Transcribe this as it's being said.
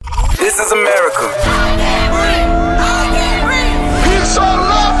This is America. Peace on the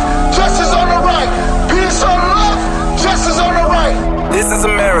left, justice on the right. Peace on the left, justice on the right. This is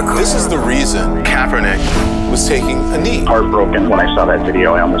America. This is the reason Kaepernick was taking a knee. Heartbroken when I saw that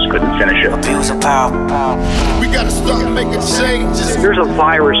video. I almost couldn't finish it. Abuse of power. We gotta start making changes. There's a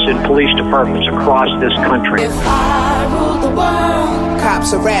virus in police departments across this country. If I rule the world,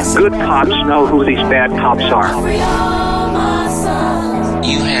 Cops harassing. Good cops know who these bad cops are. free all my sons.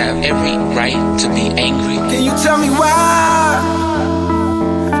 You have every right to be angry. Can you tell me why?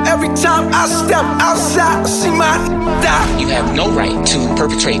 Every time I step outside, I see my die. You have no right to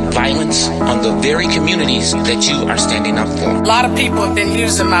perpetrate violence on the very communities that you are standing up for. A lot of people have been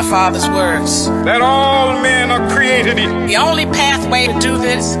using my father's words. That all men are created equal. The only pathway to do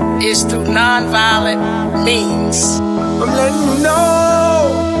this is through nonviolent means. I'm letting you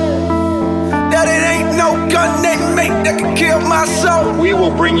know that it ain't no gun they make that can kill my soul. We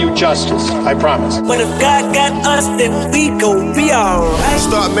will bring you justice, I promise. But if God got us, then we gon' be alright.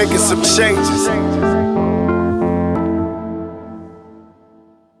 Start making some changes.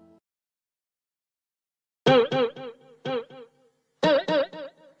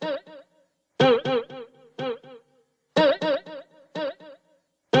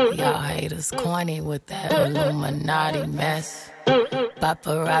 Y'all haters corny with that Illuminati mess.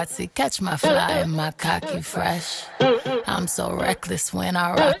 Paparazzi catch my fly and my cocky fresh. I'm so reckless when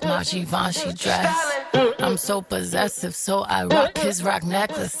I rock my Givenchy dress. I'm so possessive, so I rock his rock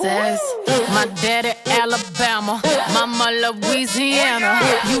necklaces. My daddy Alabama, mama Louisiana.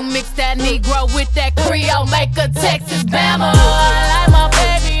 You mix that Negro with that Creole, make a Texas Bama. I like my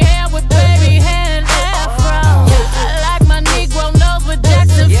baby hair with baby hair and afro. I like my Negro nose with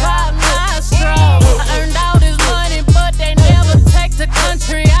Jackson 5 nostrils. I earned all this money, but they never take the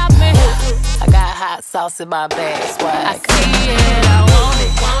country out me. I got hot sauce in my bag, swag. I see it, I want it.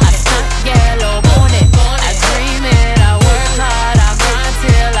 I stuck yellow on it. I dream it, I work hard, I grind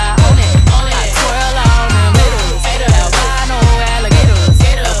till I own it. I twirl on them hitters, albino alligators,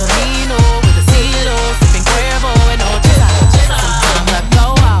 El Camino with a CeeLo, sipping Cuervo and no chispa. Sometimes I go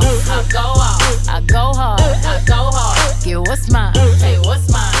out, I go hard, I go hard. Get what's mine, hey, what's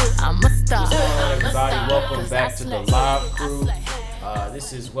mine? I'm a star. What's going on, everybody? Welcome back to the live crew.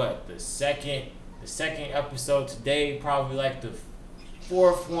 This is what the second episode today. Probably like the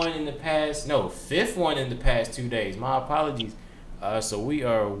fifth one in the past 2 days. My apologies. So we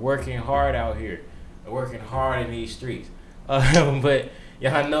are working hard out here, working hard in these streets. But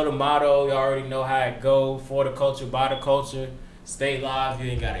y'all know the motto. Y'all already know how it go. For the culture, by the culture. Stay live. You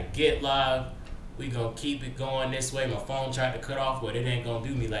ain't gotta get live. We gonna keep it going this way. My phone tried to cut off, but it ain't gonna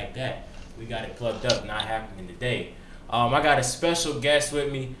do me like that. We got it plugged up. Not happening today. I got a special guest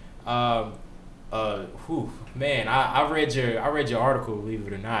with me. Man, I read your article, believe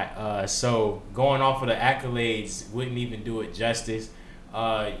it or not. So going off of the accolades wouldn't even do it justice.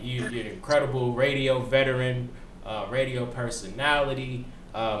 You're an incredible radio veteran, radio personality,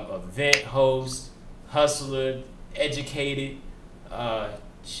 event host, hustler, educated.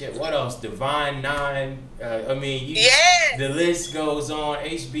 What else? Divine Nine. The list goes on.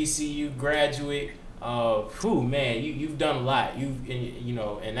 HBCU graduate. Man, you've done a lot.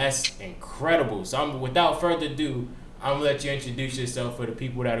 And that's incredible. So without further ado, I'm gonna let you introduce yourself for the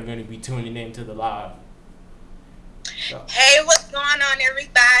people that are going to be tuning in to the live. So. Hey, what's going on,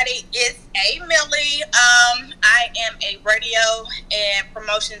 everybody? It's A.Milli. I am a radio and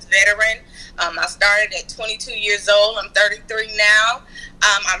promotions veteran. I started at 22 years old. I'm 33 now.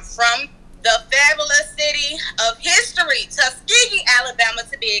 I'm from the fabulous city of history, Tuskegee, Alabama,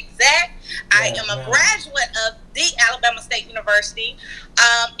 to be exact. I am a graduate of the Alabama State University,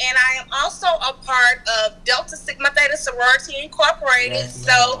 and I am also a part of Delta Sigma Theta Sorority Incorporated. Yes,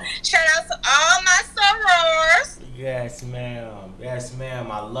 so shout out to all my sorors. Yes, ma'am. Yes, ma'am.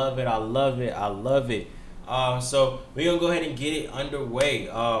 I love it. I love it. I love it. So we're going to go ahead and get it underway.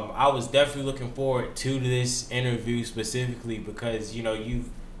 I was definitely looking forward to this interview specifically because, you've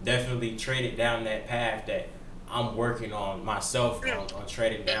definitely traded down that path that I'm working on myself on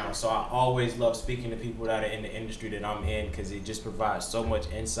trading down. So I always love speaking to people that are in the industry that I'm in because it just provides so much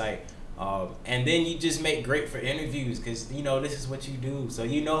insight. And then you just make great for interviews because, this is what you do. So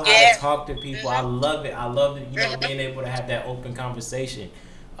you know how to talk to people. I love it. I love it, being able to have that open conversation.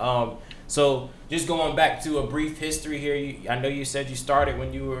 So just going back to a brief history here, I know you said you started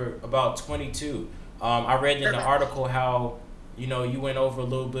when you were about 22. I read in the article how you went over a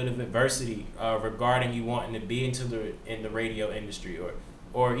little bit of adversity regarding you wanting to be in the radio industry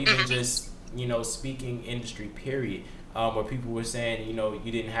or even just speaking industry period, where people were saying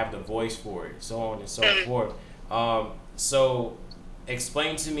you didn't have the voice for it, so on and so forth. So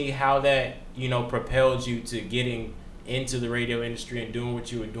explain to me how that, propelled you to getting into the radio industry and doing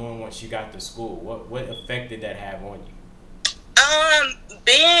what you were doing once you got to school. What effect did that have on you?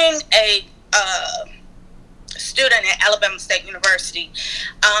 Being a student at Alabama State University,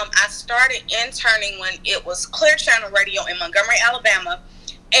 I started interning when it was Clear Channel Radio in Montgomery, Alabama,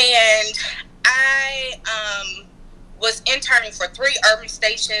 and I was interning for 3 urban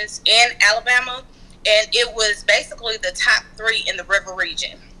stations in Alabama, and it was basically the top 3 in the river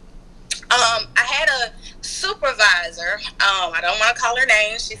region. I had a supervisor, I don't want to call her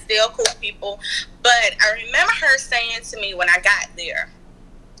name, she's still cool people, but I remember her saying to me when I got there,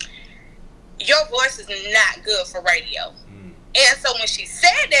 your voice is not good for radio. And so when she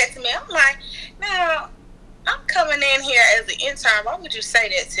said that to me, I'm like, now, I'm coming in here as an intern, why would you say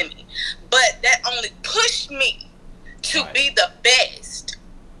that to me? But that only pushed me to be the best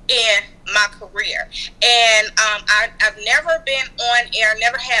in my career. And I've never been on air,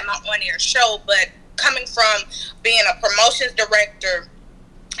 never had my on-air show, but coming from being a promotions director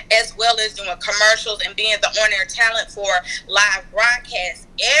as well as doing commercials and being the on-air talent for live broadcasts,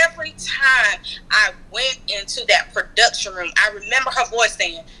 every time I went into that production room, I remember her voice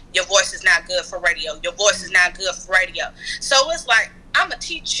saying, your voice is not good for radio. Your voice is not good for radio. So it's like, I'm going to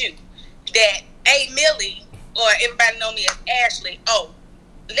teach you that A.Milli, or everybody know me as Ashley,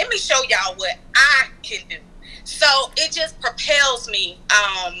 let me show y'all what I can do. So it just propels me,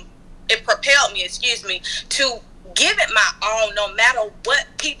 to give it my all no matter what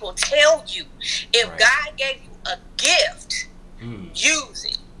people tell you. If God gave you a gift, use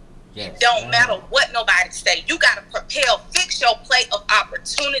it. Yes, don't matter what nobody say. You gotta propel, fix your plate of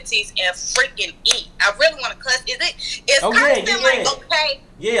opportunities and freaking eat. I really want to cuss. It's okay?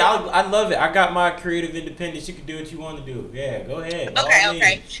 Yeah, I love it. I got my creative independence. You can do what you want to do. Yeah, go ahead.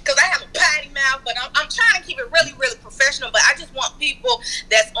 Okay. Because I have a potty mouth, but I'm trying to keep it really, really professional. But I just want people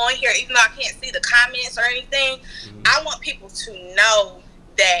that's on here, even though I can't see the comments or anything, I want people to know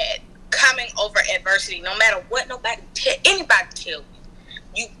that coming over adversity, no matter what anybody tell you,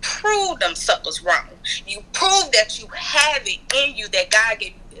 you prove them suckers wrong. You prove that you have it in you, that God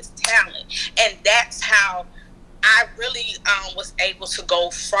gave you this talent. And that's how I really was able to go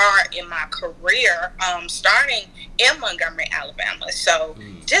far in my career, starting in Montgomery, Alabama. So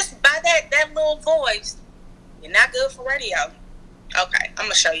just by that little voice, you're not good for radio. Okay, I'm going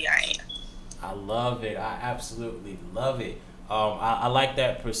to show you I am. I love it. I absolutely love it. I like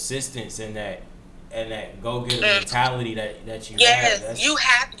that persistence and that go-getter mentality that you have. Yes, you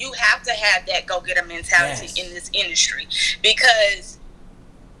have to have that go-getter mentality in this industry, because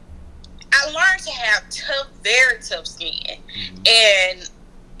I learned to have very tough skin, and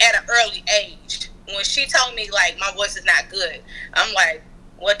at an early age. When she told me, like, my voice is not good, I'm like,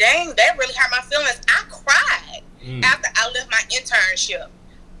 well, dang, that really hurt my feelings. I cried after I left my internship.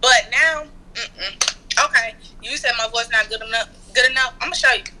 But now, okay, you said my voice not good enough. I'm gonna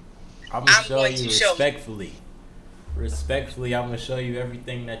show you. I'm gonna show you respectfully. Respectfully, I'm gonna show you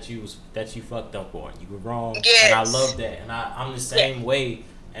everything that you fucked up on. You were wrong, and I love that. And I'm the same way,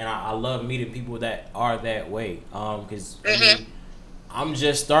 and I love meeting people that are that way. Because I'm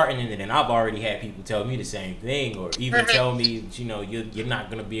just starting in it, and I've already had people tell me the same thing, or even tell me, you're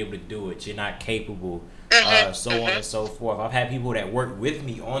not gonna be able to do it. You're not capable. So on and so forth. I've had people that work with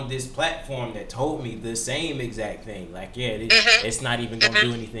me on this platform that told me the same exact thing. Like, it's not even going to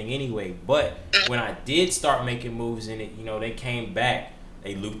do anything anyway. But when I did start making moves in it, they came back.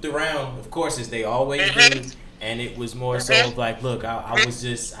 They looped around, of course, as they always do. And it was more so of like, look, I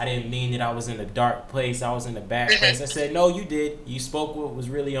didn't mean that I was in a dark place. I was in a bad place. I said, no, you did. You spoke what was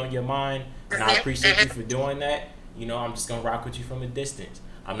really on your mind. And I appreciate you for doing that. I'm just going to rock with you from a distance.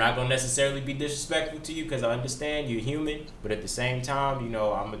 I'm not going to necessarily be disrespectful to you because I understand you're human, but at the same time,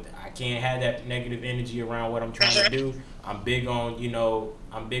 I can't have that negative energy around what I'm trying to do. I'm big on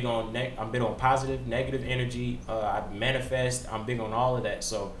positive, negative energy. I manifest. I'm big on all of that.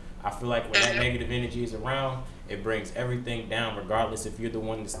 So I feel like when that negative energy is around, it brings everything down, regardless if you're the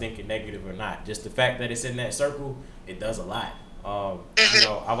one that's thinking negative or not. Just the fact that it's in that circle, it does a lot.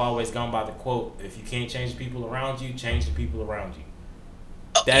 I've always gone by the quote, if you can't change the people around you, change the people around you.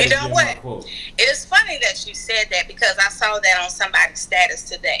 You know what? It's funny that you said that, because I saw that on somebody's status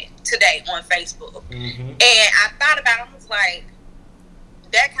today on Facebook. And I thought about it. I was like,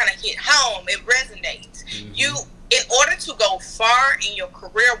 that kind of hit home. It resonates. You, in order to go far in your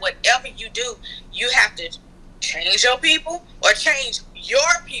career, whatever you do, you have to change your people or change your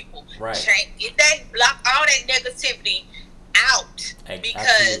people. Right. Block all that negativity out,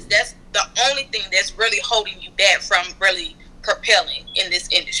 because that's the only thing that's really holding you back from really propelling in this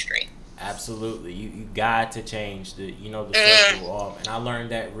industry. Absolutely. You got to change the circle. And I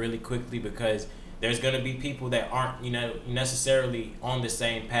learned that really quickly because there's going to be people that aren't, necessarily on the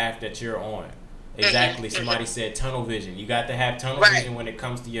same path that you're on. Exactly. Somebody said tunnel vision. You got to have tunnel vision when it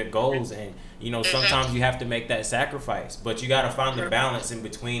comes to your goals. And, sometimes you have to make that sacrifice. But you got to find the balance in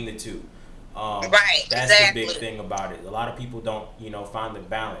between the two. That's the big thing about it. A lot of people don't, find the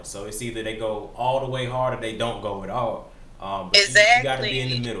balance. So it's either they go all the way hard or they don't go at all. But you got to be in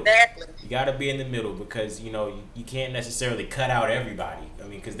the middle. You got to be in the middle because, you can't necessarily cut out everybody. I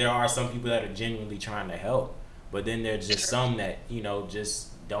mean, because there are some people that are genuinely trying to help. But then there's just some that, just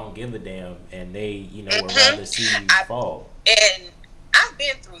don't give a damn and they, would rather see you fall. And I've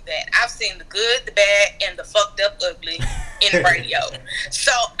been through that. I've seen the good, the bad, and the fucked up ugly in radio.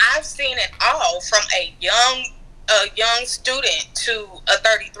 So I've seen it all from a young student to a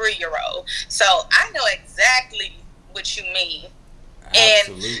 33-year-old. So I know exactly what you mean.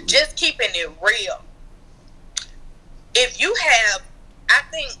 Absolutely. And just keeping it real. If you have, I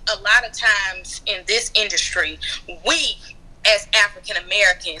think a lot of times in this industry, we as African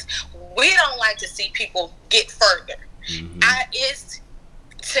Americans, we don't like to see people get further.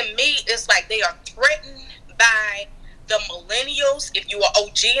 To me, it's like they are threatened by the millennials. If you are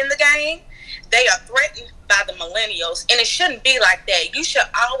OG in the game, they are threatened by the millennials, and it shouldn't be like that. You should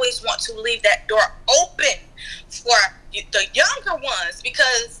always want to leave that door open for the younger ones,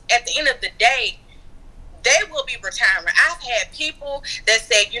 because at the end of the day, they will be retiring. I've had people that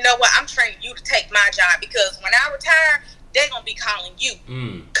say, you know what, I'm training you to take my job because when I retire, they're going to be calling you.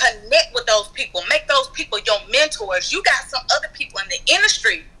 Connect with those people. Make those people your mentors. You got some other people in the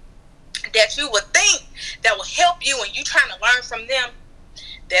industry that you would think that will help you and you trying to learn from them.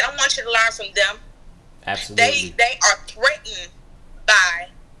 They don't want you to learn from them. Absolutely. They are threatened by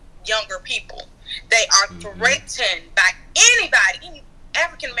younger people. They are threatened by anybody, any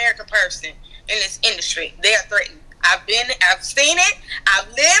African American person in this industry. They are threatened. I've seen it. I've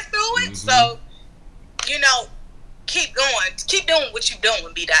lived through it. So, keep going. Keep doing what you're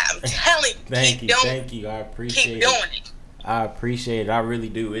doing, B-Dot. I'm telling you. Thank you. I appreciate it. Keep doing it. I appreciate it. I really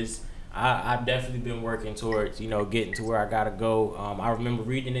do. I've definitely been working towards, getting to where I gotta go. I remember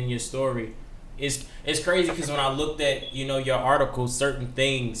reading in your story. It's crazy because when I looked at, your article, certain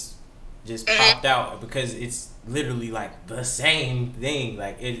things just popped out because it's literally like the same thing.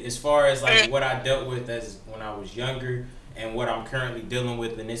 Like as far as like what I dealt with as when I was younger and what I'm currently dealing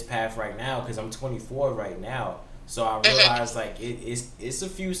with in this path right now, because I'm 24 right now. So I realized like it's a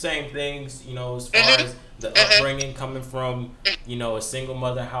few same things, as far as the upbringing coming from, a single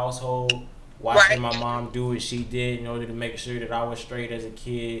mother household, watching my mom do what she did in order to make sure that I was straight as a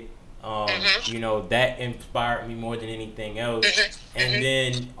kid. That inspired me more than anything else. And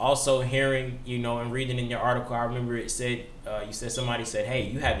then also hearing, and reading in your article, I remember it said, somebody said, hey,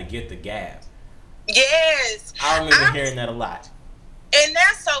 you have the gift of gab. Yes. I remember hearing that a lot. And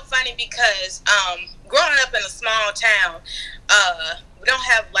that's so funny because growing up in a small town, we don't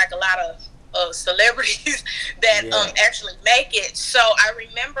have like a lot of celebrities that actually make it. So I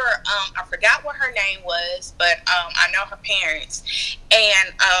remember, I forgot what her name was, but I know her parents.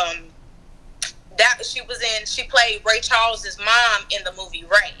 And she played Ray Charles's mom in the movie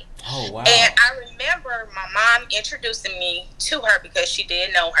Ray. Oh, wow. And I remember my mom introducing me to her because she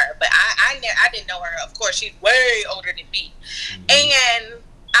did know her, but I didn't know her. Of course, she's way older than me. And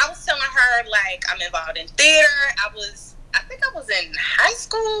I was telling her, like, I'm involved in theater. I think I was in high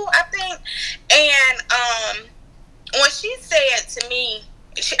school, And when she said to me,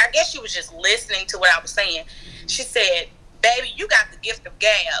 I guess she was just listening to what I was saying. She said, baby, you got the gift of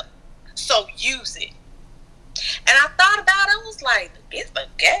gab, so use it. And I thought about it. I was like, the gift of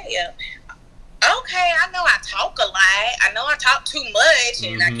gab? Okay, I know I talk a lot. I know I talk too much,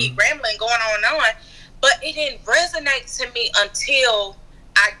 and I keep rambling, going on and on. But it didn't resonate to me until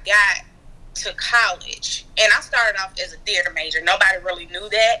I got to college. And I started off as a theater major. Nobody really knew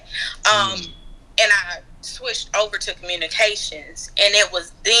that. And I switched over to communications. And it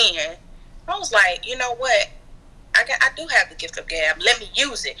was then, I was like, you know what? I do have the gift of gab. Let me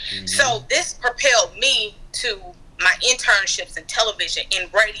use it. So this propelled me to my internships in television, in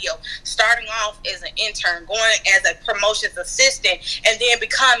radio, starting off as an intern, going as a promotions assistant, and then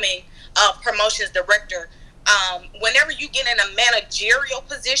becoming a promotions director. Whenever you get in a managerial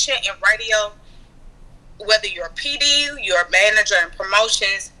position in radio, whether you're a PD, you're a manager in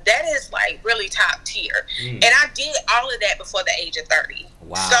promotions, that is like really top tier. And I did all of that before the age of 30.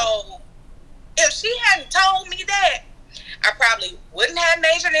 Wow. So if she hadn't told me that, I probably wouldn't have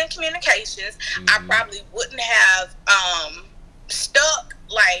majored in communications. I probably wouldn't have stuck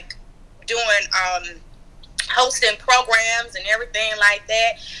like doing hosting programs and everything like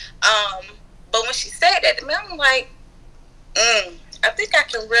that. But when she said that to me, I'm like, I think I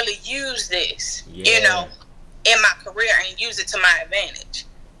can really use this, in my career and use it to my advantage.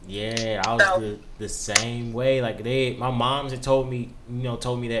 Yeah, I was the same way. Like my moms had told me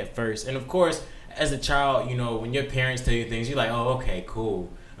that first. And of course, as a child, when your parents tell you things, you're like, oh, okay, cool.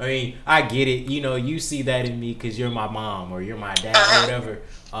 I mean, I get it. You see that in me because you're my mom or you're my dad or whatever.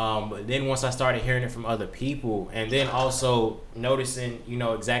 But then once I started hearing it from other people, and then also noticing,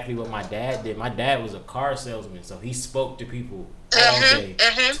 exactly what my dad did. My dad was a car salesman, so he spoke to people all day,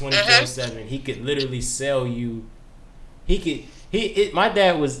 24/7. He could literally sell you. My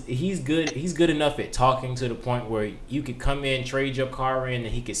dad he's good enough at talking to the point where you could come in, trade your car in,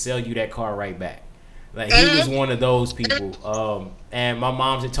 and he could sell you that car right back. Like, he was one of those people. And my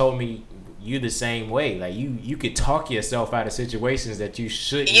mom's had told me, you the same way. Like, you could talk yourself out of situations that you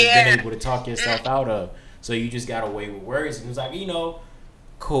shouldn't have been able to talk yourself out of. So you just got away with words. And it was like,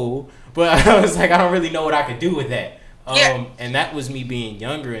 cool. But I was like, I don't really know what I could do with that. And that was me being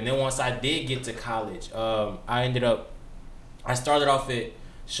younger. And then once I did get to college, I started off at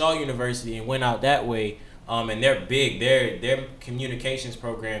Shaw University and went out that way. And they're big. Their communications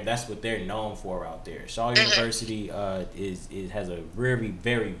program, that's what they're known for out there. Shaw University has a very,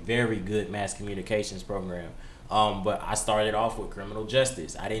 very, very good mass communications program. But I started off with criminal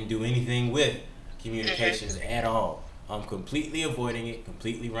justice. I didn't do anything with communications at all. I'm completely avoiding it,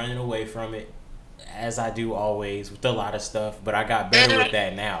 completely running away from it, as I do always with a lot of stuff. But I got better with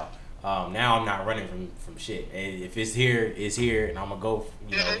that now. Now I'm not running from shit. If it's here, it's here, and I'm gonna go,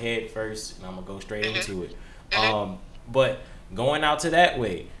 head first, and I'm gonna go straight into it. But going out to that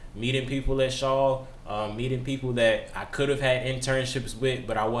way, meeting people at Shaw, meeting people that I could have had internships with,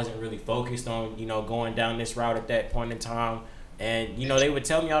 but I wasn't really focused on, going down this route at that point in time. And they would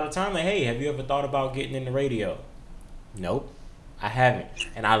tell me all the time, like, hey, have you ever thought about getting into radio? Nope, I haven't,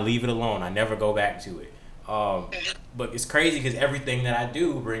 and I leave it alone. I never go back to it. But it's crazy because everything that I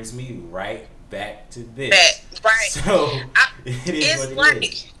do brings me right back to this. Right. So it is what it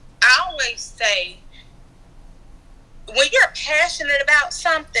is. I always say, when you're passionate about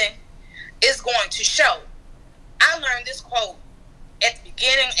something, it's going to show. I learned this quote at the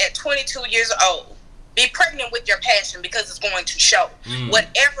beginning at 22 years old. Be pregnant with your passion because it's going to show.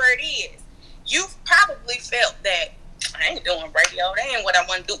 Whatever it is. You've probably felt that, I ain't doing radio, that ain't what I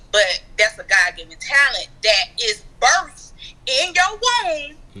want to do. But that's a God-given talent that is birthed in your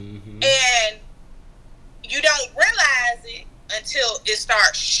womb, and you don't realize it until it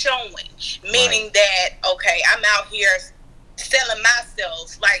starts showing. Meaning that, okay, I'm out here selling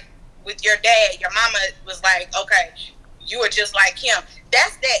myself, like with your dad. Your mama was like, okay, you are just like him.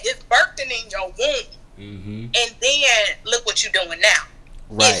 That's that. It's birthing in your womb. And then look what you're doing now.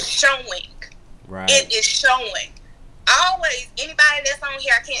 Right. It's showing. Right. It is showing. Always, anybody that's on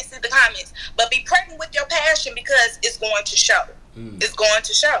here, I can't see the comments, but be pregnant with your passion because it's going to show. It's going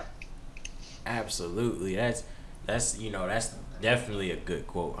to show. Absolutely. That's definitely a good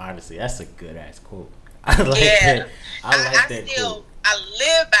quote. Honestly, that's a good ass quote. I like that. I like that quote. I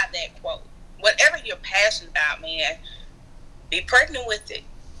live by that quote. Whatever you're passionate about, man, be pregnant with it.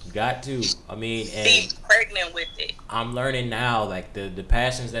 You got to. I mean, and be pregnant with it. I'm learning now, like the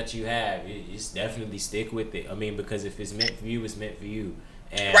passions that you have, it's definitely stick with it. I mean, because if it's meant for you, it's meant for you.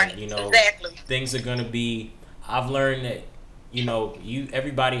 And exactly. Things are gonna be. I've learned that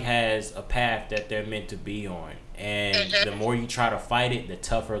everybody has a path that they're meant to be on, and the more you try to fight it, the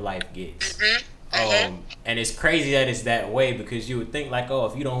tougher life gets. And it's crazy that it's that way, because you would think like, oh,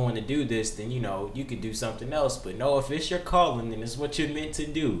 if you don't want to do this, then you could do something else. But no, if it's your calling and it's what you're meant to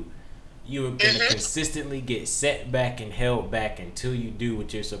do, you are gonna consistently get set back and held back until you do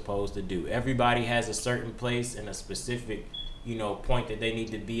what you're supposed to do. Everybody has a certain place and a specific point that they need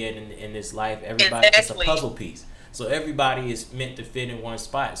to be at in this life. Everybody, it's a puzzle piece. So everybody is meant to fit in one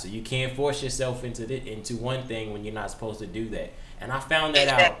spot. So you can't force yourself into one thing when you're not supposed to do that. And I found that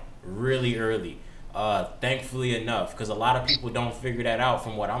out really early, thankfully enough, because a lot of people don't figure that out.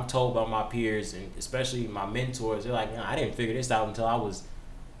 From what I'm told by my peers and especially my mentors, they're like, I didn't figure this out until I was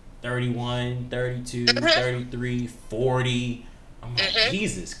 31, 32, 33, 40. I'm like,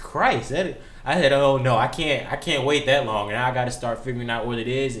 Jesus Christ. I said, oh no, I can't wait that long, and I got to start figuring out what it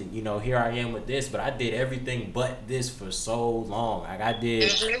is. And here I am with this, but I did everything but this for so long. Like I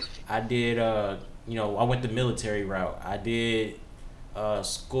did I went the military route. I did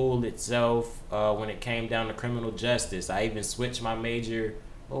school itself when it came down to criminal justice. I even switched my major.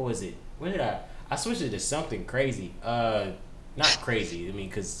 What was it? When did I switched it to something crazy. Not crazy, I mean,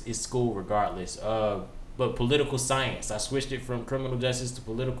 because it's school regardless. but political science. I switched it from criminal justice to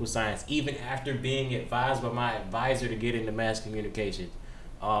political science, even after being advised by my advisor to get into mass communications.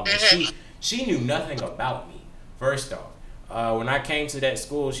 And she knew nothing about me. First off, when I came to that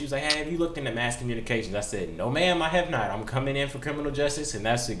school, she was like, "Hey, have you looked into mass communications?" I said, "No, ma'am, I have not. I'm coming in for criminal justice, and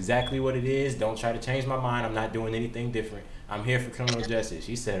that's exactly what it is. Don't try to change my mind. I'm not doing anything different. I'm here for criminal justice."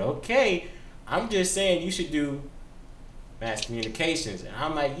 She said, "Okay, I'm just saying you should do mass communications." And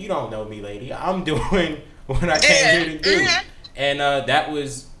I'm like, "You don't know me, lady. I'm doing what I came here to do." And that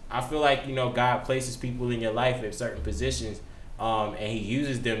was, I feel like, God places people in your life at certain positions, and he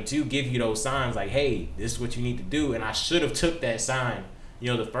uses them to give you those signs like, hey, this is what you need to do. And I should have took that sign,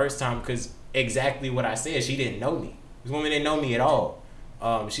 the first time, because exactly what I said, she didn't know me. This woman didn't know me at all.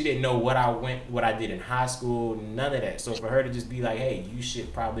 She didn't know what I did in high school, none of that. So for her to just be like, hey, you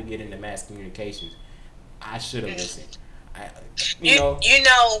should probably get into mass communications, I should have listened.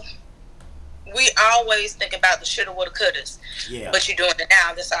 We always think about the shoulda, woulda, couldas. Yeah. But you're doing it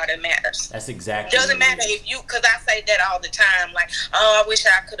now. That's all that matters. That's exactly. Doesn't matter if you, because I say that all the time. Like, oh, I wish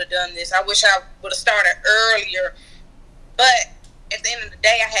I could have done this. I wish I would have started earlier. But at the end of the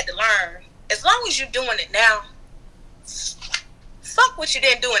day, I had to learn. As long as you're doing it now, fuck what you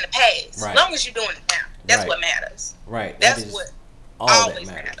didn't do in the past. Right. As long as you're doing it now, that's what matters. Right. That's what always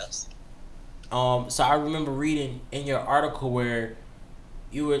matters. So I remember reading in your article where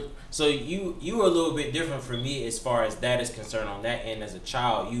you were a little bit different from me as far as that is concerned. On that end, as a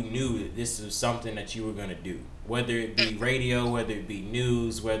child, you knew that this was something that you were going to do, whether it be radio, whether it be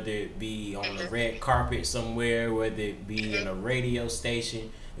news, whether it be on the red carpet somewhere, whether it be in a radio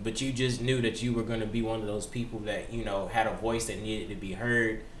station. But you just knew that you were going to be one of those people that, had a voice that needed to be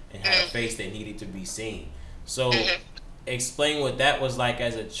heard and had a face that needed to be seen. So explain what that was like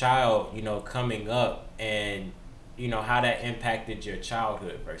as a child, coming up, and how that impacted your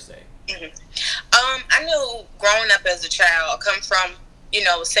childhood per se. I knew growing up as a child, I come from,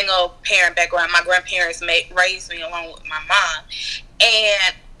 a single parent background. My grandparents raised me along with my mom.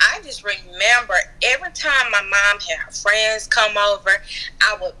 And I just remember every time my mom had her friends come over,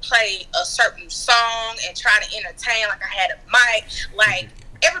 I would play a certain song and try to entertain like I had a mic. Like,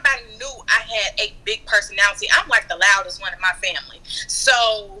 everybody knew I had a big personality. I'm like the loudest one in my family.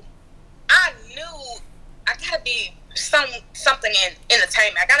 So I knew I gotta be something in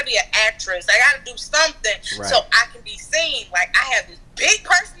entertainment. I gotta be an actress. I gotta do something so I can be seen. Like, I have this big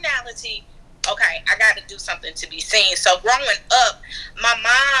personality. Okay, I gotta do something to be seen. So growing up, my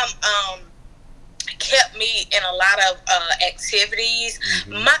mom kept me in a lot of activities.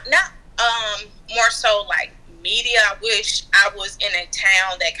 Not more so like media. I wish I was in a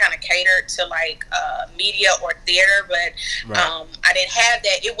town that kind of catered to like media or theater, but I didn't have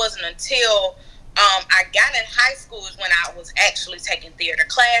that. It wasn't until I got in high school is when I was actually taking theater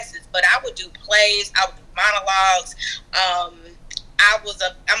classes, but I would do plays, I would do monologues.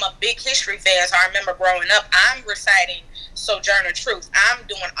 I'm a big history fan, so I remember growing up, I'm reciting Sojourner Truth. I'm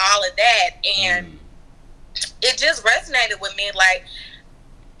doing all of that, and it just resonated with me. Like,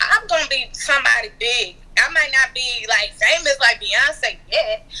 I'm gonna be somebody big. I might not be like famous like Beyonce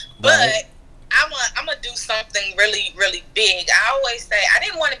yet, but I'm gonna do something really, really big. I always say I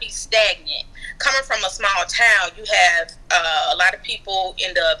didn't want to be stagnant. Coming from a small town, you have a lot of people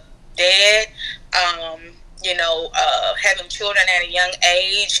end up dead, having children at a young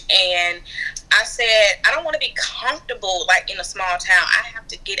age. And I said, I don't want to be comfortable like in a small town. I have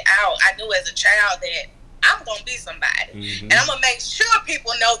to get out. I knew as a child that I'm going to be somebody. And I'm going to make sure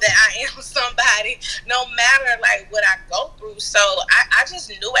people know that I am somebody, no matter like what I go through. So I just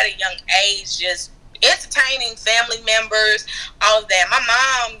knew at a young age, just entertaining family members, all of that. My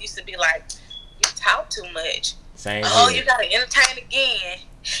mom used to be like, you talk too much. Same here. You got to entertain again.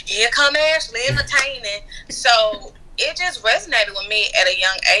 Here come Ashley entertaining. So it just resonated with me at a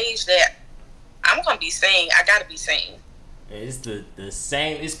young age that I'm going to be seen. I got to be seen. It's the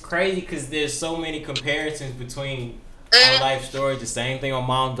same. It's crazy because there's so many comparisons between our life stories. The same thing on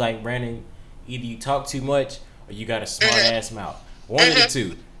mom's like, Brandon, either you talk too much or you got a smart ass mouth. One of the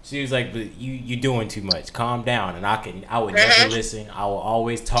two. She was like, but you're doing too much. Calm down. And I would never listen. I will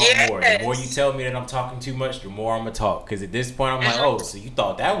always talk more. The more you tell me that I'm talking too much, the more I'm going to talk. Because at this point, I'm like, oh, so you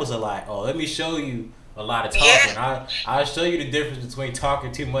thought that was a lie. Oh, let me show you a lot of talking. I'll show you the difference between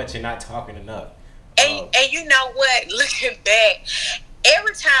talking too much and not talking enough. And you know what? Looking back,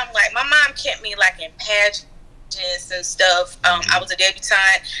 every time, like, my mom kept me, like, in pageants and stuff. I was a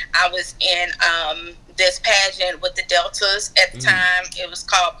debutante. I was in this pageant with the Deltas at the time. It was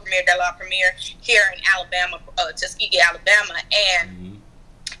called Premier de la Premier here in Alabama, Tuskegee, Alabama. And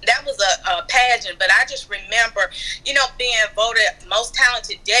that was a pageant. But I just remember, being voted most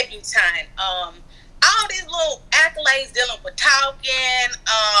talented debutante. All all these little accolades dealing with talking.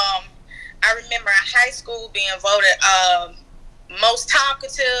 I remember in high school being voted most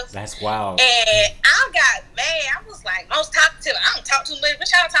talkative. That's wild. And I got mad. I was like, most talkative. I don't talk too much. What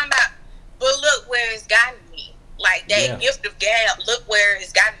y'all talking about? But look where it's gotten me. Like that gift of gab. Look where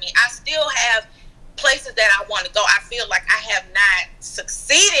it's gotten me. I still have places that I want to go. I feel like I have not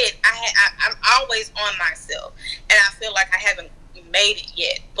succeeded. I'm always on myself, and I feel like I haven't made it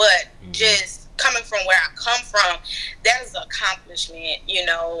yet. But just coming from where I come from, that is an accomplishment. You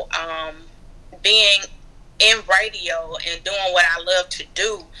know, being in radio and doing what I love to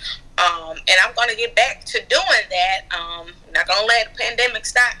do. And I'm going to get back to doing that. Not going to let the pandemic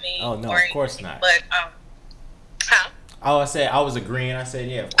stop me. Oh, no, of course not. But, Oh, I said, I was agreeing. I said,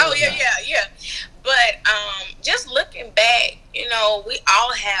 yeah. Oh, yeah. But just looking back, you know, we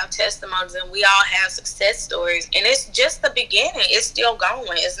all have testimonies and we all have success stories. And it's just the beginning. It's still going.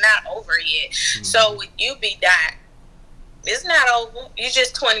 It's not over yet. So with you, B-Dot, it's not over. You're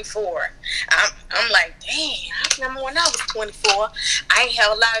just 24. I'm like, dang, I remember when I was 24. I ain't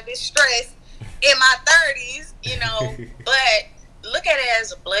have a lot of this stress in my 30s, you know. But look at it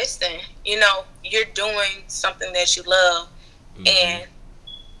as a blessing. You know, you're doing something that you love, and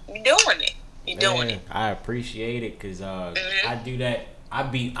you're doing it. You're doing it. I appreciate it because I do that.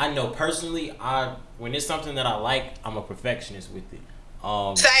 I know personally, when it's something that I like, I'm a perfectionist with it.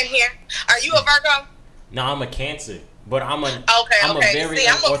 Same here. Are you a Virgo? No, I'm a Cancer. But I'm a very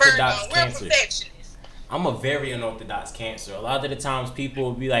I'm unorthodox a Virgo. Cancer. We're perfectionists. I'm a very unorthodox Cancer. A lot of the times people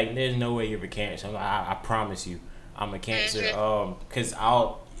will be like, "There's no way you're a Cancer." I'm like, I promise you, I'm a Cancer. Because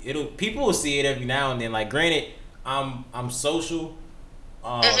people will see it every now and then. Like, granted, I'm social.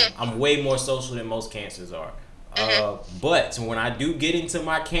 I'm way more social than most Cancers are. But when I do get into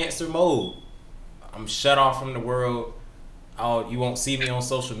my Cancer mode, I'm shut off from the world. Oh, you won't see me on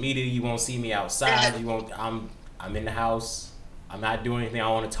social media. You won't see me outside. You won't. I'm in the house. I'm not doing anything. I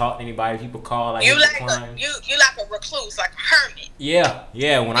don't want to talk to anybody. People call. You like a recluse, like a hermit.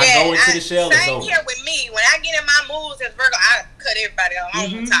 Yeah. When I go into the shell, it's over. Same here with me. When I get in my moods as Virgo, I cut everybody off. I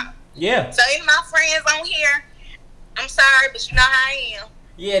don't talk. Yeah. So any of my friends on here, I'm sorry, but you know how I am.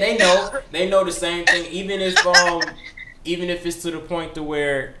 Yeah, they know. They know the same thing. Even if it's to the point to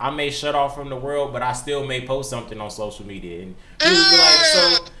where I may shut off from the world, but I still may post something on social media, and you be like,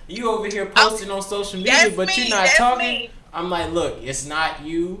 "So you over here posting on social media, but you're not talking." Me. I'm like, "Look, it's not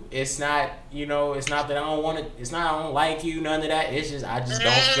you. It's not It's not that I don't want to. It's not I don't like you. None of that. It's just I just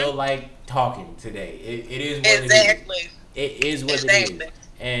don't feel like talking today. It is what it is. It is what it is."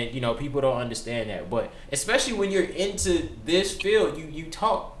 And people don't understand that, but especially when you're into this field, you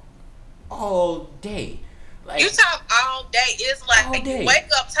talk all day. Like, you talk all day. It's like you wake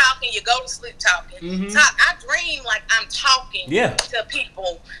up talking, you go to sleep talking. I dream like I'm talking to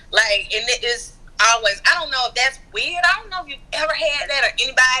people. Like, and it is always. I don't know if that's weird. I don't know if you've ever had that or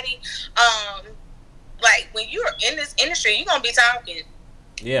anybody. Like when you're in this industry, you're gonna be talking.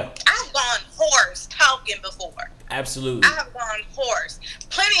 Yeah. I've gone hoarse talking before. Absolutely. I've gone hoarse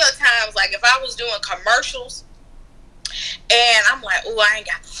plenty of times. Like if I was doing commercials. And I'm like, oh, I ain't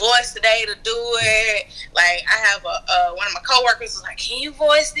got the voice today to do it. Like, I have one of my coworkers was like, can you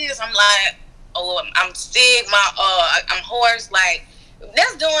voice this? I'm like, oh, I'm sick. I'm hoarse. Like,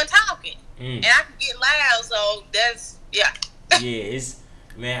 that's doing talking, and I can get loud. So that's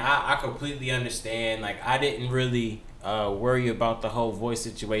man. I completely understand. Like, I didn't really worry about the whole voice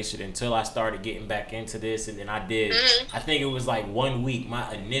situation until I started getting back into this, and then I did. I think it was like 1 week, my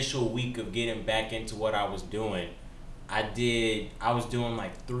initial week of getting back into what I was doing. I was doing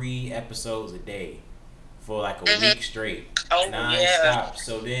like 3 episodes a day for like a week straight, non-stop.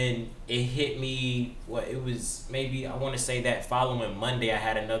 So then it hit me. It was maybe I want to say that following Monday I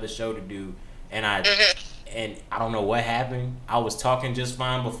had another show to do, and I don't know what happened. I was talking just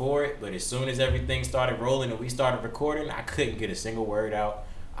fine before it, but as soon as everything started rolling and we started recording, I couldn't get a single word out.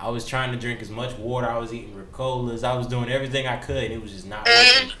 I was trying to drink as much water. I was eating Ricolas. I was doing everything I could. It was just not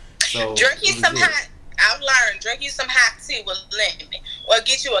working. So drinking some hot. I've learned, drink you some hot tea with lemon. Or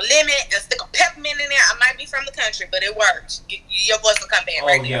get you a lemon and stick a peppermint in there. I might be from the country, but it works. Your voice will come back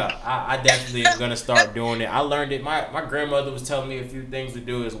right now. I definitely am going to start doing it. I learned it. My grandmother was telling me a few things to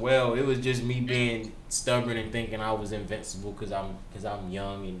do as well. It was just me being stubborn and thinking I was invincible because I'm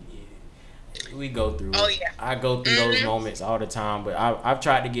young and we go through it. I go through those moments all the time, but I've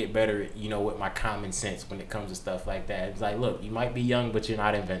tried to get better, with my common sense when it comes to stuff like that. It's like, look, you might be young, but you're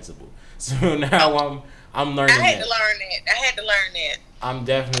not invincible. So now I'm learning that. I had to learn that. I'm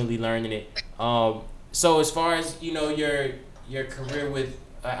definitely learning it. So as far as, your career with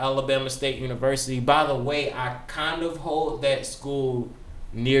Alabama State University, by the way, I kind of hold that school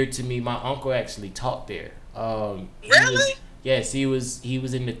near to me. My uncle actually taught there. Really? Yes, he was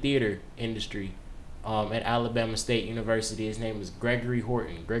in the theater industry at Alabama State University. His name was Gregory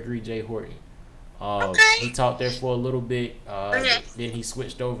J. Horton. Okay. He taught there for a little bit. Then he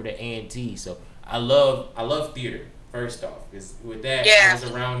switched over to A&T. So I love theater. First off, because with that, I was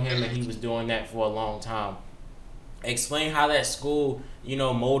around him and he was doing that for a long time. Explain how that school,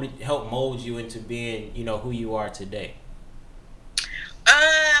 helped mold you into being, who you are today.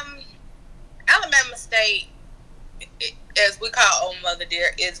 Alabama State, as we call Old Mother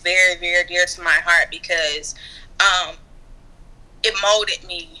Dear, is very, very dear to my heart because it molded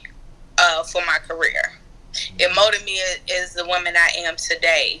me for my career. It molded me as the woman I am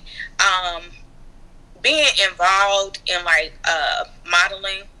today. Being involved in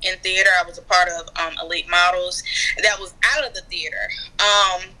modeling in theater, I was a part of Elite Models that was out of the theater.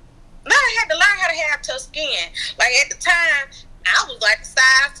 Now I had to learn how to have tough skin. Like at the time, I was like a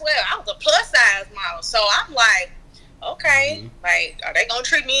size 12. I was a plus size model. So I'm like, okay, are they gonna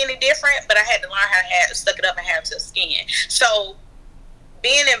treat me any different? But I had to learn how to suck it up and have tough skin. So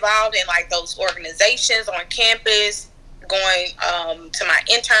being involved in those organizations on campus, going to my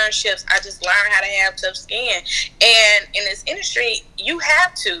internships, I just learned how to have tough skin. And in this industry, you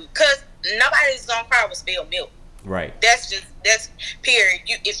have to, because nobody's gonna cry with spilled milk. Right. That's period.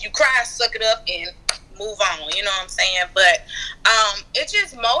 If you cry, suck it up and move on. You know what I'm saying? But it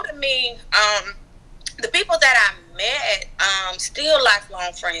just molded me. The people that I met, still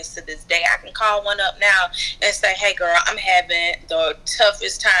lifelong friends to this day. I can call one up now and say, hey girl, I'm having the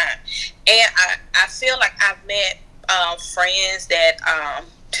toughest time. And I feel like I've met friends that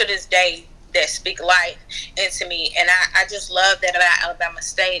to this day that speak life into me, and I just love that about Alabama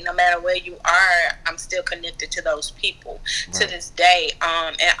State. No matter where you are, I'm still connected to those people to this day.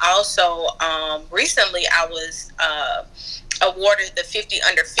 And also recently I was awarded the 50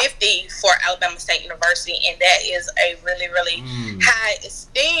 under 50 for Alabama State University, and that is a really, really high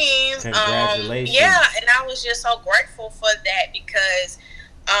esteem. Congratulations. And I was just so grateful for that because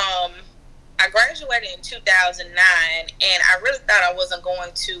I graduated in 2009, and I really thought I wasn't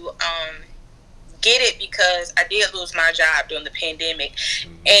going to get it because I did lose my job during the pandemic.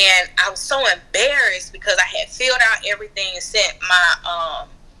 And I was so embarrassed because I had filled out everything and sent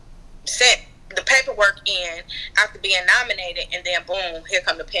the paperwork in after being nominated, and then boom, here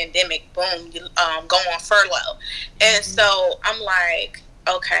come the pandemic, boom, you go on furlough. And so I'm like,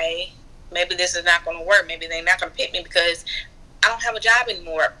 okay, maybe this is not going to work. Maybe they're not going to pick me because I don't have a job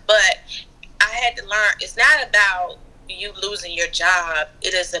anymore. But I had to learn, it's not about you losing your job.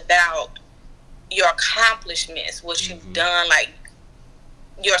 It is about your accomplishments, what you've done, like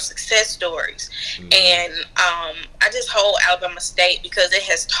your success stories. And I just hold Alabama State because it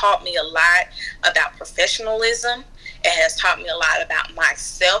has taught me a lot about professionalism. It has taught me a lot about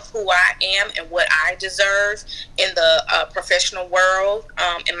myself, who I am, and what I deserve in the professional world,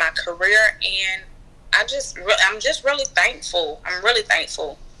 in my career. And I'm just really thankful. I'm really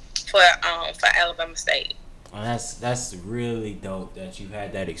thankful for Alabama State. Well, that's really dope that you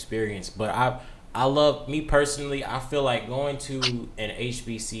had that experience. But I love, me personally, I feel like going to an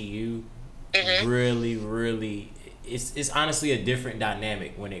HBCU really, really, it's honestly a different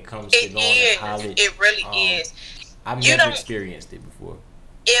dynamic when it comes to going to college. It really is. I've never experienced it before.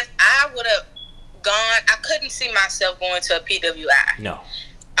 If I would have gone, I couldn't see myself going to a PWI. No.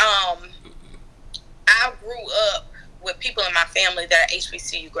 I grew up with people in my family that are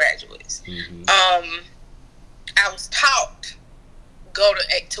HBCU graduates. I was taught go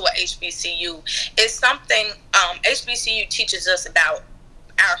to a HBCU. It's something HBCU teaches us about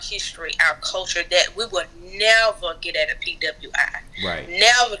our history, our culture that we would never get at a PWI. Right.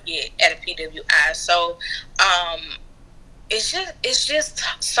 Never get at a PWI. So it's just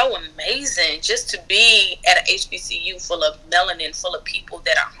so amazing just to be at an HBCU full of melanin, full of people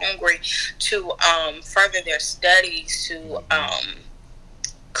that are hungry to further their studies, to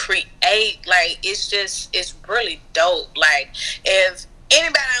create. Like, it's really dope. Like, if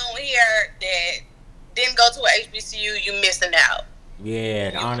anybody on here that didn't go to an HBCU, you missing out.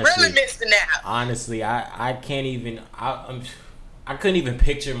 Yeah, you honestly, really missing out. Honestly, I can't even. I couldn't even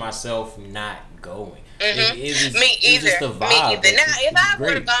picture myself not going. It was, Me either. It was just a vibe. Me either. Now, if I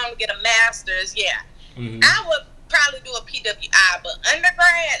would have gone to get a master's, I would probably do a PWI. But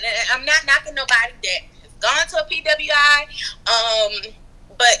undergrad, I'm not knocking nobody that has gone to a PWI.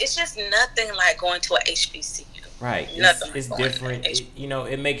 But it's just nothing like going to a HBCU. Right. It's different.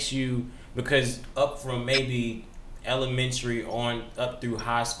 It makes you, because up from maybe elementary on up through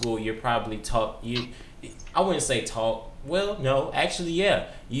high school, you're probably taught. I wouldn't say taught. Well, no, actually, yeah.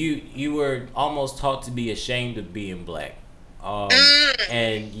 You were almost taught to be ashamed of being black.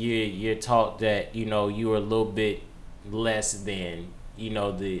 And you're taught that you are a little bit less than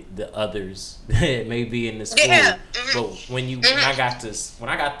the others that may be in the school. Yeah. But when I got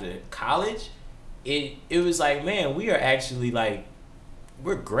to college, it was like, man, we are actually like,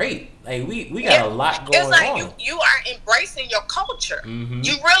 we're great. Like we got a lot going on. It's like on. you are embracing your culture. Mm-hmm.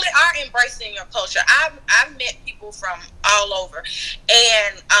 You really are embracing your culture. I've met people from all over,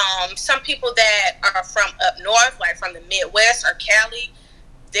 and some people that are from up north, like from the Midwest or Cali,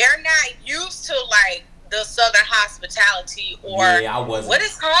 they're not used to like the Southern hospitality or I wasn't. What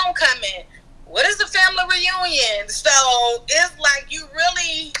is homecoming? What is a family reunion? So it's like you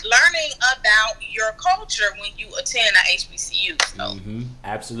really learning about your culture when you attend a HBCU. So.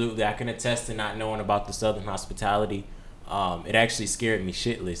 Absolutely, I can attest to not knowing about the Southern hospitality. It actually scared me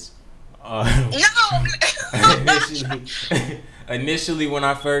shitless. Initially, when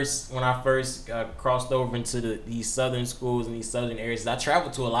I first crossed over into these southern schools and these southern areas, I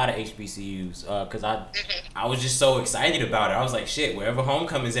traveled to a lot of HBCUs because I was just so excited about it. I was like, shit, wherever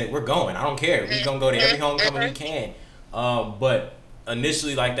homecoming's at, we're going. I don't care. We're gonna go to every homecoming we can. But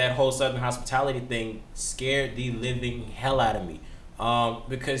initially, like that whole southern hospitality thing scared the living hell out of me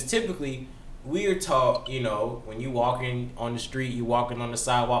because typically we are taught, when you walking on the street, you walking on the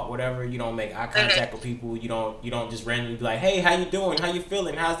sidewalk, whatever, you don't make eye contact with people. You don't just randomly be like, hey, how you doing? How you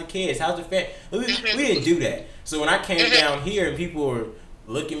feeling? How's the kids? How's the family? We didn't do that. So when I came down here and people were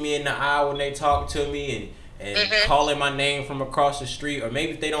looking me in the eye when they talk to me and calling my name from across the street, or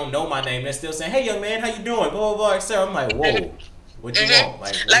maybe if they don't know my name, they're still saying, hey, young man, how you doing? Blah, blah, blah, etc. I'm like, whoa. What you want?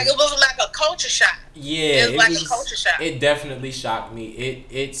 Like it was like a culture shock. Yeah, it was a culture shock. It definitely shocked me.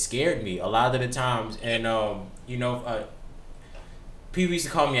 It scared me a lot of the times, and people used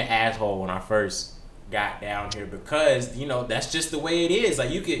to call me an asshole when I first got down here because that's just the way it is. Like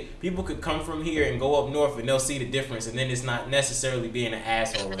people could come from here and go up north and they'll see the difference, and then it's not necessarily being an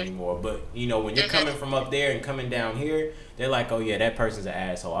asshole anymore. But when you're coming from up there and coming down here, they're like, oh yeah, that person's an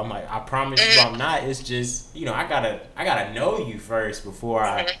asshole. I'm like, I promise you I'm not. It's just I gotta know you first before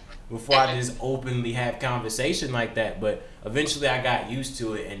I just openly have conversation like that. But eventually I got used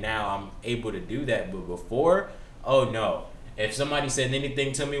to it, and now I'm able to do that. But before, oh no. If somebody said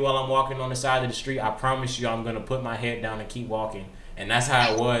anything to me while I'm walking on the side of the street, I promise you I'm going to put my head down and keep walking. And that's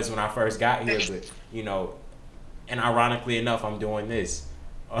how it was when I first got here. But, and ironically enough, I'm doing this.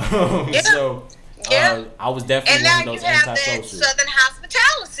 So I was definitely one of those antisocial. And now you have that Southern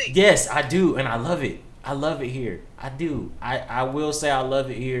hospitality. Yes, I do. And I love it. I love it here. I do. I will say I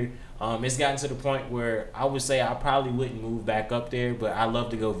love it here. It's gotten to the point where I would say I probably wouldn't move back up there, but I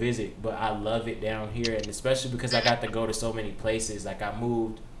love to go visit. But I love it down here, and especially because I got to go to so many places. Like I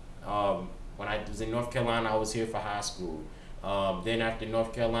moved when I was in North Carolina. I was here for high school. Then after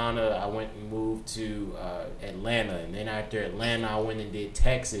North Carolina, I went and moved to Atlanta, and then after Atlanta, I went and did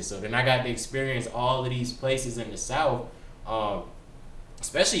Texas. So then I got to experience all of these places in the South,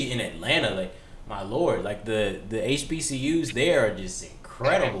 especially in Atlanta. Like my Lord, like the HBCUs there are just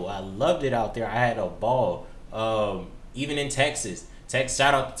incredible. I loved it out there. I had a ball. Even in Texas.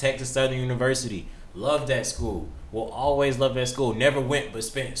 Shout out to Texas Southern University. Love that school. Will always love that school. Never went, but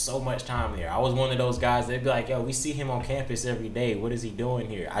spent so much time there. I was one of those guys that'd be like, yo, we see him on campus every day. What is he doing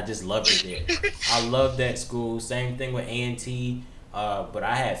here? I just loved it there. I love that school. Same thing with A&T. But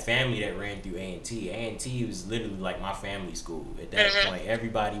I had family that ran through A&T. A&T was literally like my family school at that point.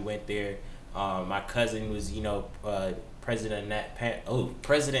 Everybody went there. My cousin was,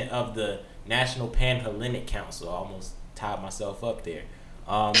 president of the National Panhellenic Council. I almost tied myself up there.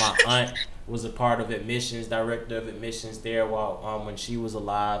 My aunt was a part of admissions, director of admissions there while when she was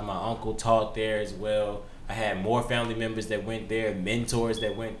alive. My uncle taught there as well. I had more family members that went there, mentors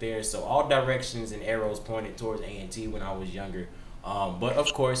that went there. So all directions and arrows pointed towards A&T when I was younger. But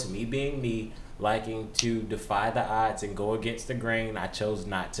of course, me being me, liking to defy the odds and go against the grain, I chose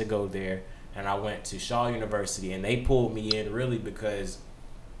not to go there. And I went to Shaw University, and they pulled me in really because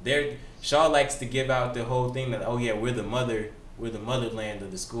Shaw likes to give out the whole thing that, oh yeah, we're the motherland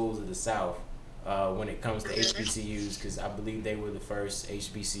of the schools of the South when it comes to HBCUs, because I believe they were the first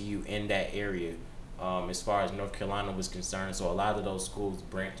HBCU in that area as far as North Carolina was concerned. So a lot of those schools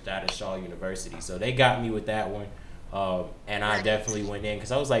branched out of Shaw University. So they got me with that one, and I definitely went in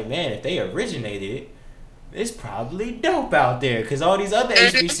because I was like, man, if they originated it, it's probably dope out there because all these other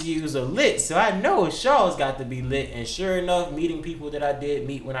HBCUs are lit. So I know Shaw's got to be lit. And sure enough, meeting people that I did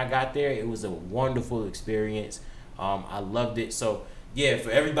meet when I got there, it was a wonderful experience. I loved it. So yeah,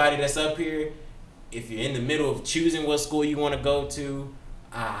 for everybody that's up here, if you're in the middle of choosing what school you want to go to,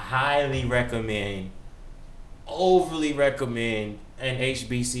 I highly recommend, overly recommend an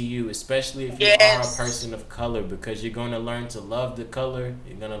HBCU, especially if you are a person of color, because you're going to learn to love the color.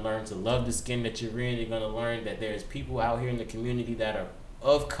 You're going to learn to love the skin that you're in. You're going to learn that there's people out here in the community that are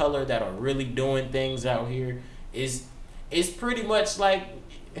of color that are really doing things out here. It's pretty much like,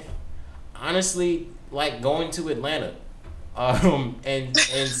 honestly, like going to Atlanta, and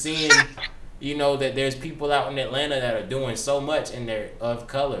seeing, you know, that there's people out in Atlanta that are doing so much and they're of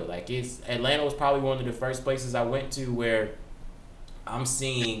color. Like, Atlanta was probably one of the first places I went to where I'm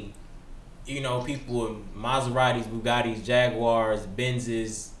seeing, you know, people in Maseratis, Bugattis, Jaguars,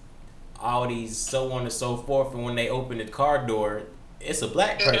 Benzes, Audis, so on and so forth. And when they open the car door, it's a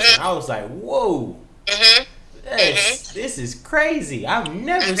black person. I was like, whoa. This is crazy. I've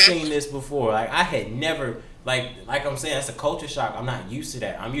never seen this before. Like, I had never, like I'm saying, that's a culture shock. I'm not used to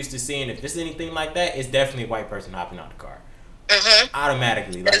that. I'm used to seeing, if there's anything like that, it's definitely a white person hopping out the car.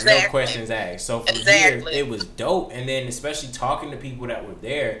 Automatically, like, no questions asked. So from here, it was dope. And then especially talking to people that were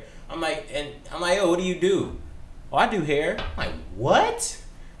there, I'm like, yo, what do you do? Oh, I do hair. I'm like, what?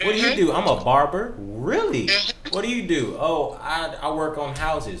 What do you do? I'm a barber. Really? What do you do? Oh, I work on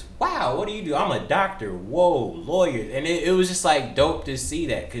houses. Wow. What do you do? I'm a doctor. Whoa, lawyer. And it was just like dope to see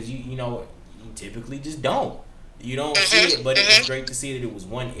that, because you know, you typically just don't. You don't see it, but it was great to see that it was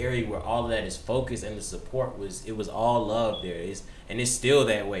one area where all of that is focused, and the support was all love there. And it's still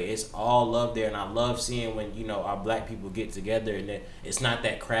that way. It's all love there, and I love seeing when, you know, our black people get together, and that it's not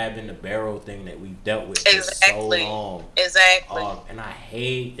that crab in the barrel thing that we've dealt with for so long. And I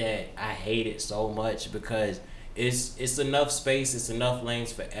hate that. I hate it so much, because it's enough space, it's enough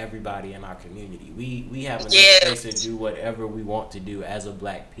lanes for everybody in our community. We have enough space to do whatever we want to do as a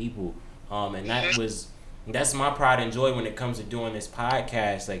black people. And that's my pride and joy when it comes to doing this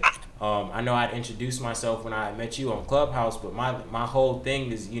podcast. Like, I know I'd introduced myself when I met you on Clubhouse, but my whole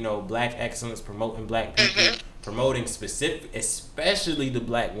thing is, you know, black excellence, promoting black people, promoting especially the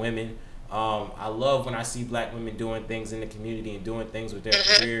black women. I love when I see black women doing things in the community and doing things with their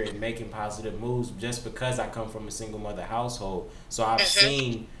career and making positive moves, just because I come from a single mother household. So I've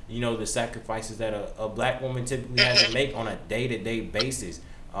seen, you know, the sacrifices that a black woman typically has to make on a day-to-day basis.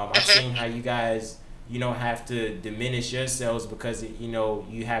 I've seen how you guys, you know, have to diminish yourselves because, you know,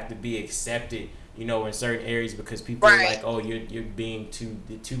 you have to be accepted, you know, in certain areas, because people are like, oh, you're being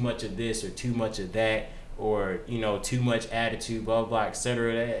too much of this or too much of that, or, you know, too much attitude, blah blah,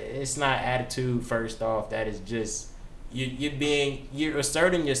 etc. It's not attitude. First off, that is just you're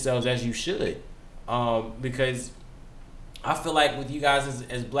asserting yourselves as you should, because I feel like with you guys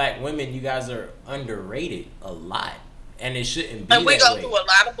as black women, you guys are underrated a lot. And it shouldn't be. And we go through a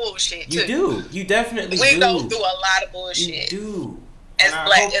lot of bullshit too. You do. You definitely do. We go through a lot of bullshit. You do.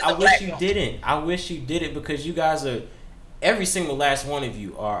 I wish you didn't. I wish you didn't, because you guys are, every single last one of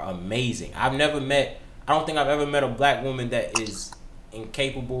you are amazing. I don't think I've ever met a black woman that is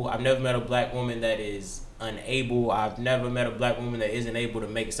incapable. I've never met a black woman that is unable. I've never met a black woman that isn't able to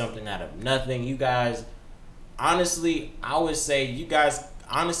make something out of nothing. You guys, honestly, I would say you guys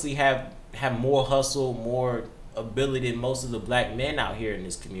honestly have more hustle, more ability than most of the black men out here in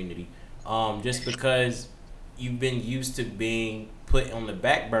this community, just because you've been used to being put on the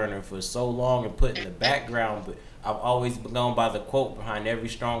back burner for so long and put in the background. But I've always been going by the quote, behind every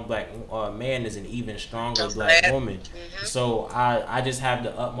strong black man is an even stronger black woman. So I just have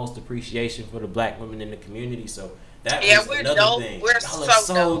the utmost appreciation for the black women in the community. So that was another dope. Thing. Y'all are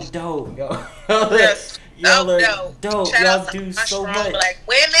so dope. Y'all are dope. Y'all do so much. Black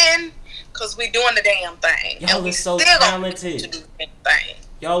women, because we doing the damn thing. Y'all are so talented.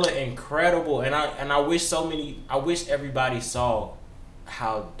 Y'all are incredible, and I wish everybody saw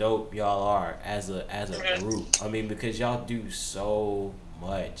how dope y'all are as a group. I mean, because y'all do so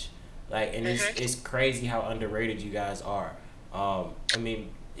much, like, and it's crazy how underrated you guys are. I mean,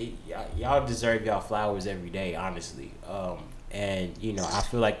 y'all deserve y'all flowers every day, honestly. And you know, I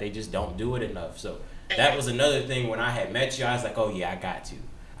feel like they just don't do it enough. So that was another thing. When I had met you, I was like, oh yeah,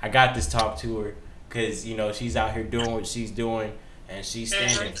 I got this talk to her, because, you know, she's out here doing what she's doing, and she's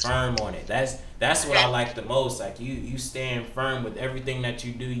standing firm on it. That's what I like the most. Like, you stand firm with everything that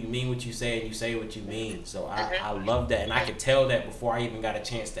you do. You mean what you say, and you say what you mean. So I love that, and I could tell that before I even got a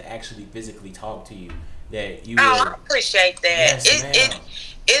chance to actually physically talk to you, that you. Oh, I appreciate that. Yes,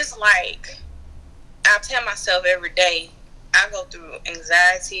 it's like, I tell myself every day, I go through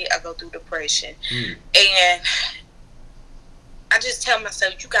anxiety, I go through depression, and I just tell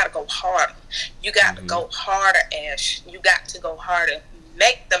myself, you got to go harder. You got to go harder, Ash. You got to go harder.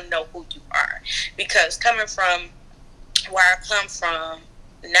 Make them know who you are. Because coming from where I come from,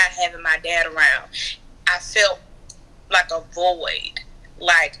 not having my dad around, I felt like a void.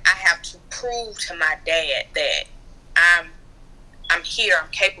 Like, I have to prove to my dad that I'm here, I'm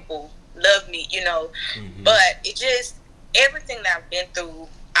capable, love me, you know. Mm-hmm. But it just, everything that I've been through,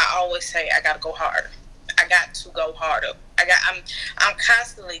 I always say I gotta go harder. I got to go harder. I'm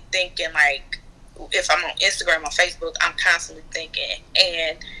constantly thinking, like, if I'm on Instagram or Facebook, I'm constantly thinking,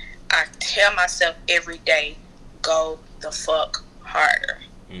 and I tell myself every day, go the fuck harder.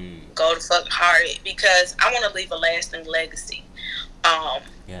 Go the fuck harder, because I want to leave a lasting legacy.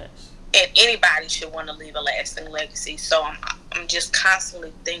 Yes. And anybody should want to leave a lasting legacy. So I'm just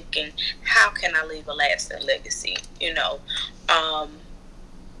constantly thinking, how can I leave a lasting legacy? You know,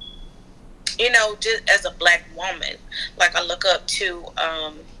 just as a black woman, like, I look up to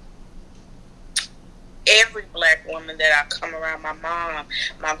every black woman that I come around. My mom,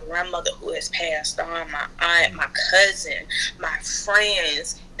 my grandmother who has passed on, my aunt, my cousin, my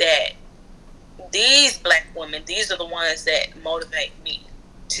friends. That these black women, these are the ones that motivate me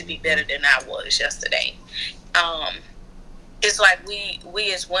to be better than I was yesterday. It's like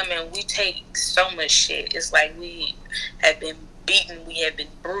we as women, we take so much shit. It's like we have been beaten, we have been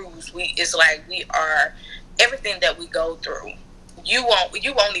bruised. It's like we are, everything that we go through, you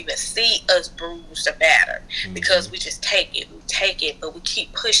won't even see us bruised or battered, because we just take it, but we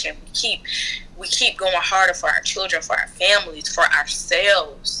keep pushing, we keep going harder for our children, for our families, for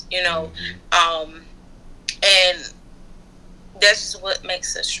ourselves, you know. And that's what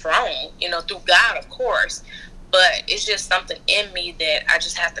makes us strong, you know, through God, of course. But it's just something in me that I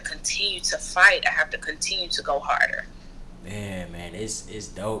just have to continue to fight. I have to continue to go harder. Man, it's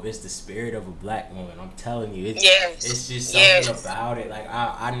dope. It's the spirit of a black woman. I'm telling you, it's just something about it. Like,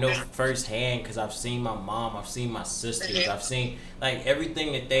 I know firsthand, because I've seen my mom, I've seen my sisters, I've seen, like,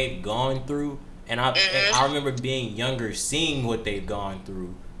 everything that they've gone through, and I remember being younger, seeing what they've gone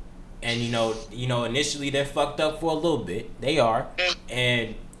through, and you know, initially they're fucked up for a little bit. They are,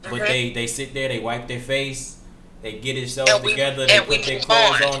 but they sit there, they wipe their face. They get themselves together, they put their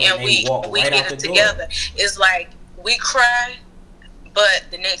clothes on, and they walk right out the door. Together. It's like, we cry, but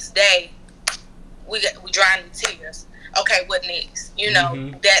the next day we dry the tears. Okay, what next? You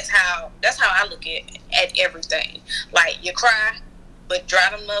know, that's how I look at everything. Like, you cry, but dry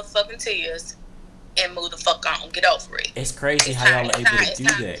them motherfucking tears and move the fuck on. Get over it. It's crazy how y'all are able to do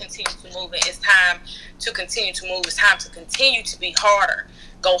that. It's time to continue to move it. It's time to continue to move. It's time to continue to be harder.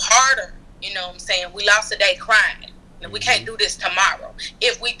 Go harder. You know what I'm saying? We lost a day crying. And we can't do this tomorrow.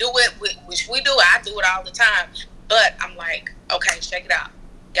 If we do it, which we do, I do it all the time. But I'm like, okay, check it out.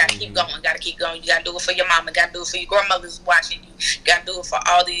 Gotta keep going. Gotta keep going. You gotta do it for your mama. Gotta do it for your grandmother's watching you. Gotta do it for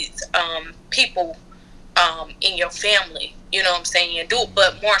all these people in your family. You know what I'm saying? Do it,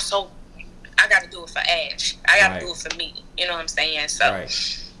 but more so, I gotta do it for Ash. I gotta do it for me. You know what I'm saying? So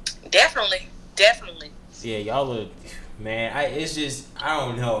definitely. Yeah, y'all are, man. It's just, I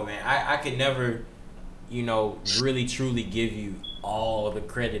don't know, man. I could never, you know, really truly give you all the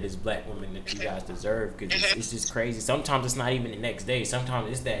credit as black women that you guys deserve, because it's just crazy. Sometimes it's not even the next day. Sometimes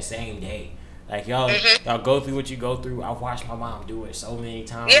it's that same day. Like, y'all go through what you go through. I've watched my mom do it so many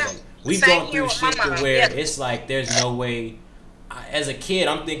times. Yeah, we've gone through shit to where it's like there's no way. As a kid,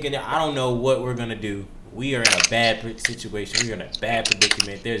 I'm thinking that I don't know what we're gonna do. We are in a bad situation. We're in a bad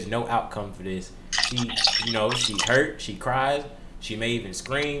predicament. There's no outcome for this. She's hurt. She cries. She may even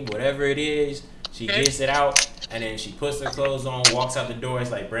scream. Whatever it is, she gets it out, and then she puts her clothes on, walks out the door.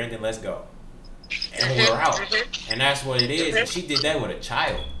 It's like, Brandon, let's go, and we're out. And that's what it is. And she did that with a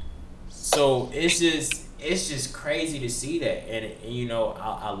child. So it's just crazy to see that, and you know,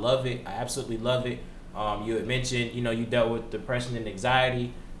 I love it. I absolutely love it. You had mentioned, you know, you dealt with depression and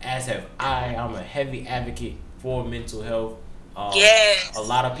anxiety, as have I. I'm a heavy advocate for mental health. A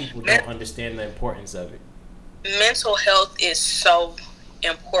lot of people don't understand the importance of it. Mental health is so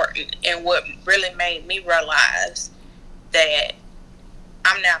important, and what really made me realize that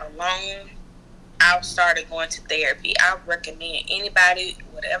I'm not alone, I started going to therapy. I recommend anybody,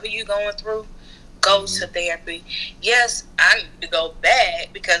 whatever you're going through, go to therapy. Yes, I need to go back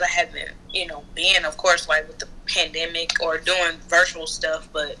because I haven't, you know, been, of course, like with the pandemic or doing virtual stuff,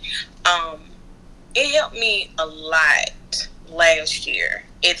 but it helped me a lot last year.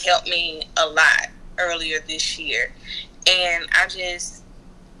 It helped me a lot earlier this year. And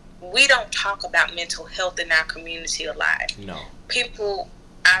we don't talk about mental health in our community a lot. No. People,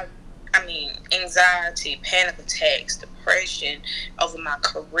 I mean, anxiety, panic attacks, depression, over my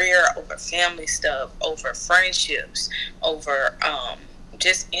career, over family stuff, over friendships, over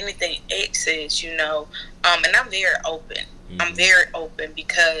just anything exes, you know. And I'm very open. I'm very open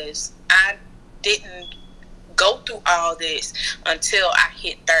because I didn't go through all this until I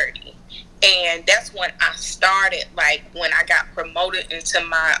hit 30. And that's when I started, like, when I got promoted into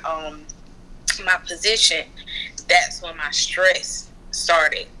my my position. that's when my stress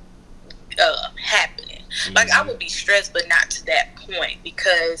started happening. Like, I would be stressed, but not to that point,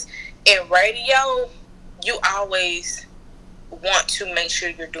 because in radio, you always want to make sure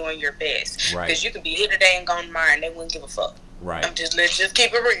you're doing your best. Right. Because you could be here today and gone tomorrow, and they wouldn't give a fuck. Right. Let's just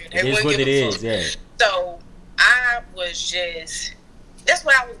keep it real. They It is what it is, yeah. So I was just, that's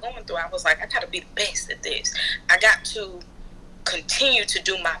what I was going through. I was like, I gotta be the best at this. I got to continue to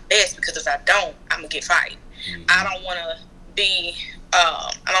do my best, because if I don't, I'm gonna get fired. I don't want to be,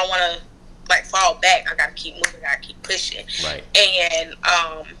 I don't want to like fall back. I gotta keep moving. I gotta keep pushing. Right. And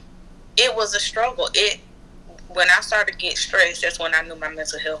it was a struggle. When I started to get stressed, that's when I knew my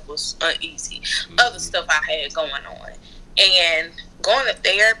mental health was uneasy. Other stuff I had going on, and going to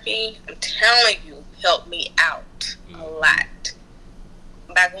therapy, I'm telling you, helped me out a lot.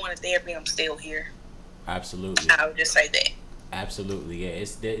 By going to therapy, I'm still here. Absolutely. I would just say that. Absolutely, yeah.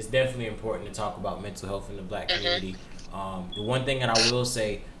 It's definitely important to talk about mental health in the Black community. The one thing that I will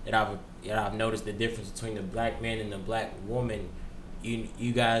say that I've noticed the difference between the Black man and the Black woman,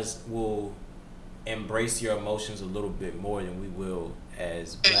 you guys will embrace your emotions a little bit more than we will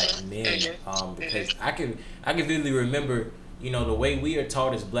as Black men. Because I can vividly remember, the way we are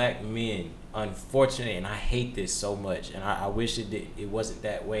taught as Black men. Unfortunately, and I hate this so much, and I wish it wasn't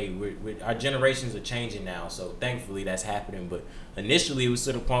that way. Our generations are changing now, so thankfully that's happening. But initially, it was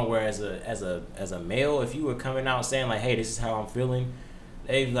to the point where as a male, if you were coming out saying like, "Hey, this is how I'm feeling,"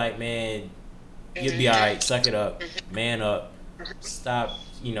 they'd be like, "Man, you'll be all right. Suck it up, man up. Stop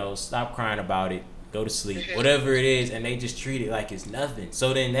crying about it. Go to sleep, whatever it is," and they just treat it like it's nothing.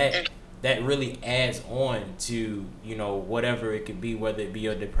 So then that really adds on to whatever it could be, whether it be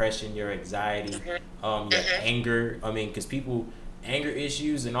your depression, your anxiety, your anger. I mean, because anger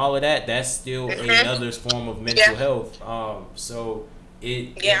issues and all of that's still another form of mental health. So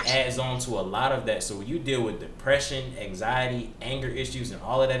it adds on to a lot of that. So when you deal with depression, anxiety, anger issues, and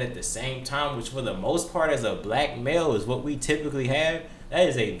all of that at the same time, which for the most part as a Black male is what we typically have, that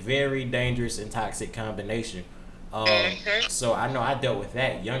is a very dangerous and toxic combination. So I know I dealt with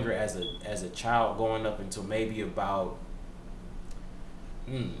that younger as a child, going up until maybe about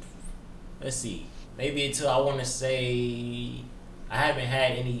maybe until I want to say I haven't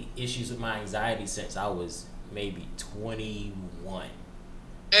had any issues with my anxiety since I was maybe 21,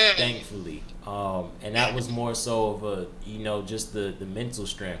 thankfully. And that was more so of a just the mental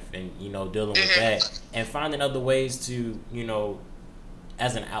strength and dealing with that and finding other ways to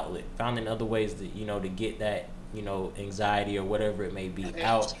as an outlet, finding other ways to to get that anxiety or whatever it may be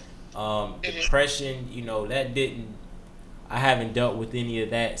out. Depression, I haven't dealt with any of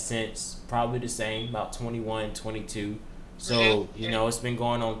that since probably the same, about 21, 22. So, it's been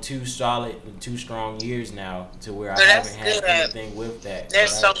going on 2 solid and 2 strong years now to where I haven't had anything with that.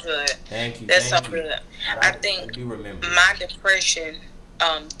 That's so good. Thank you. That's so good. I think do remember my depression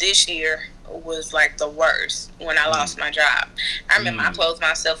this year was like the worst when I lost my job. I remember I closed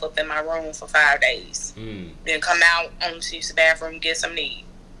myself up in my room for 5 days. Then come out on to use the bathroom, get some to eat.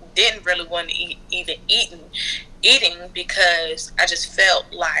 Didn't really want to eating because I just felt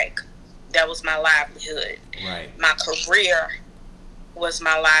like that was my livelihood. Right. My career was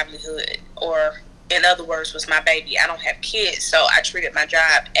my livelihood, or in other words, was my baby. I don't have kids, so I treated my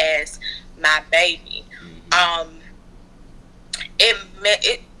job as my baby.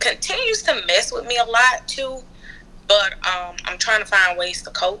 It continues to mess with me a lot too, but I'm trying to find ways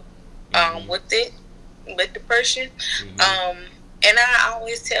to cope with it, with depression. And I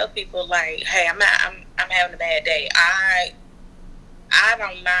always tell people like, hey, I'm having a bad day. I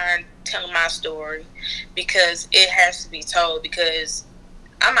don't mind telling my story because it has to be told, because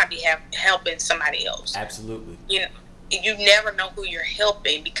I might be helping somebody else. Absolutely. You never know who you're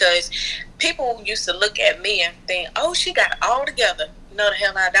helping, because people used to look at me and think, oh, she got it all together. No, the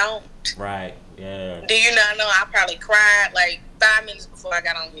hell I don't. Right, yeah. Do you not know I probably cried like 5 minutes before I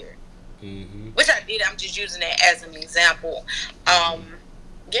got on here? Which I did. I'm just using that as an example.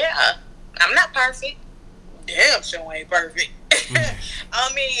 Yeah, I'm not perfect. Damn sure ain't perfect.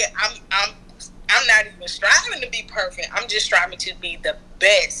 I mean, I'm not even striving to be perfect. I'm just striving to be the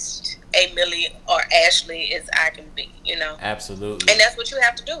best A.Milli or Ashley as I can be, Absolutely. And that's what you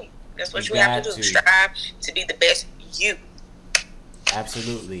have to do. That's what you have to do. Strive to be the best you.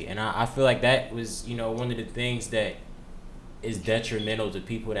 Absolutely. And I feel like that was, one of the things that is detrimental to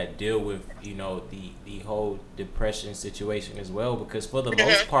people that deal with, the whole depression situation as well, because for the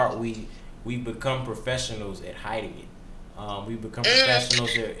most part, we become professionals at hiding it. We become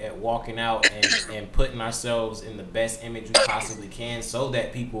professionals at walking out and putting ourselves in the best image we possibly can, so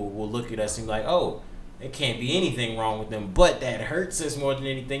that people will look at us and be like, oh, there can't be anything wrong with them. But that hurts us more than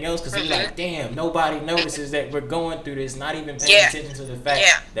anything else because we're like, damn, nobody notices that we're going through this, not even paying attention to the fact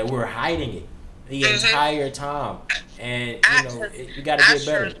that we're hiding it the entire time. And, you got to get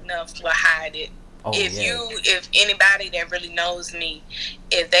better. I sure enough will hide it. If anybody that really knows me,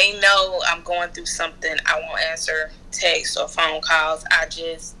 if they know I'm going through something, I won't answer texts or phone calls. I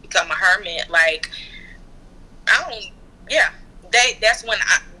just become a hermit. Like,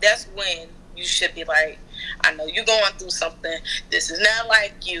 that's when you should be like, I know you're going through something. This is not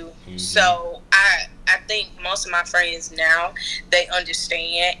like you. Mm-hmm. So I think most of my friends now, they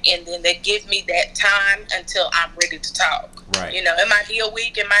understand, and then they give me that time until I'm ready to talk. Right. It might be a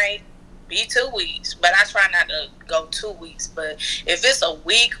week, it might be 2 weeks, but I try not to go 2 weeks. But if it's a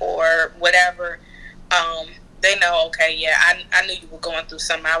week or whatever, they know, okay, yeah, I knew you were going through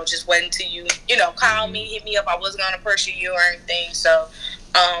something. I was just waiting till you, call me, hit me up. I wasn't going to pressure you or anything. So,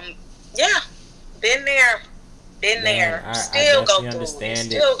 been there. Still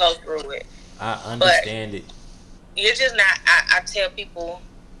go through it. I understand it. You're just not, I tell people,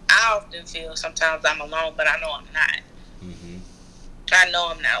 I often feel sometimes I'm alone, but I know I'm not. Mm-hmm. I know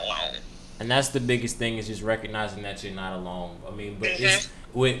I'm not alone. And that's the biggest thing, is just recognizing that you're not alone. I mean, but it's,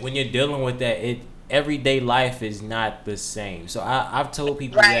 when you're dealing with that, everyday life is not the same. So I've told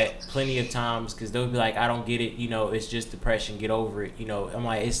people that plenty of times, because they'll be like, I don't get it, it's just depression, get over it. I'm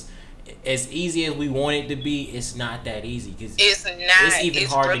like, it's as easy as we want it to be. It's not that easy, because it's even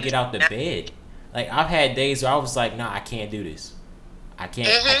hard really to get out the bed. Like, I've had days where I was like, nah, I can't do this. I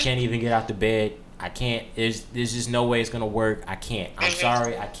can't even get out the bed. I can't. There's just no way it's gonna work. I can't. I'm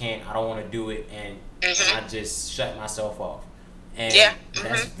sorry. I can't. I don't want to do it, and I just shut myself off. And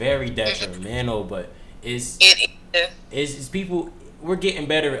that's very detrimental. But it's people. We're getting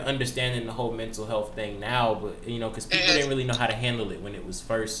better at understanding the whole mental health thing now, but because people didn't really know how to handle it when it was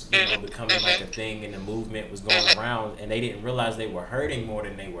first becoming like a thing, and the movement was going around, and they didn't realize they were hurting more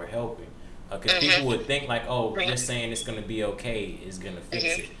than they were helping. Because people would think like, oh, just saying it's gonna be okay is gonna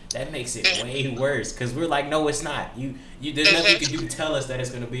fix it. That makes it way worse. Because we're like, no, it's not. There's nothing you can do to tell us that it's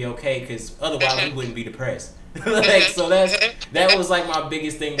gonna be okay. Because otherwise we wouldn't be depressed. So that was like my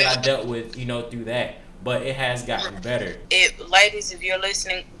biggest thing that I dealt with, through that. But it has gotten better. Ladies, if you're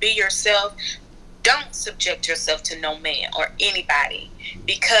listening, be yourself. Don't subject yourself to no man or anybody,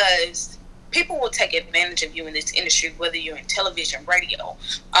 because people will take advantage of you in this industry, whether you're in television, radio,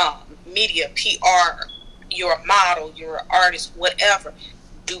 media, PR, you're a model, you're an artist, whatever.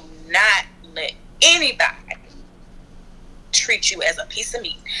 Do not let anybody treat you as a piece of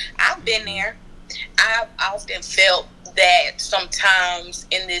meat. I've been there. I've often felt that sometimes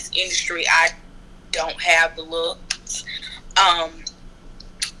in this industry I don't have the looks.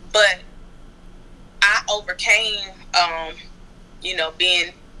 But I overcame,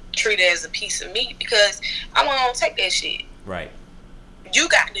 being treated as a piece of meat, because I won't take that shit. Right. You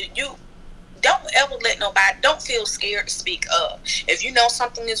don't ever let nobody, don't feel scared to speak up. If you know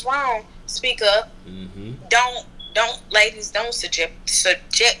something is wrong, speak up. Mm-hmm. Ladies, don't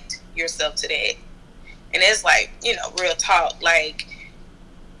subject yourself to that. And it's like, real talk. Like,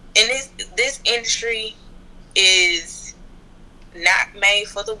 and this industry is not made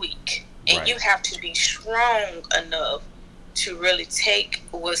for the weak. And you have to be strong enough to really take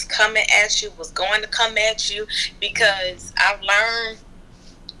what's coming at you, what's going to come at you, because I've learned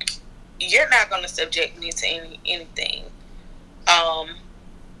you're not going to subject me to anything.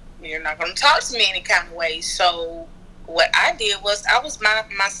 You're not going to talk to me any kind of way. So what I did was I was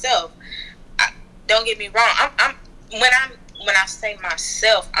myself. Don't get me wrong. When I say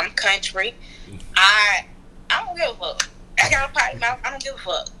myself, I'm country. I don't give a fuck. I got a potty mouth. I don't give a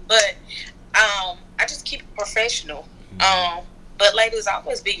fuck. But I just keep it professional. But ladies,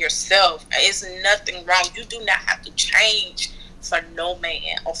 always be yourself. It's nothing wrong. You do not have to change for no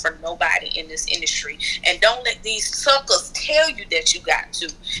man or for nobody in this industry. And don't let these suckers tell you that you got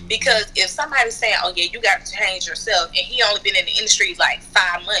to. Because if somebody's saying, oh yeah, you got to change yourself, and he only been in the industry like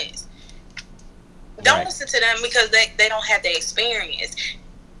 5 months, don't listen to them, because they don't have the experience.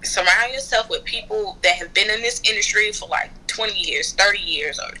 Surround yourself with people that have been in this industry for like 20 years, 30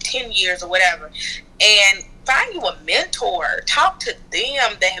 years, or 10 years, or whatever. And find you a mentor. Talk to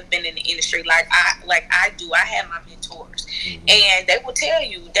them that have been in the industry like I do. I have my mentors. And they will tell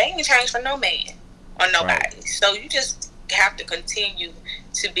you they ain't changed for no man or nobody. So you just have to continue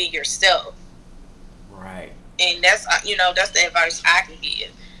to be yourself. Right. And that's that's the advice I can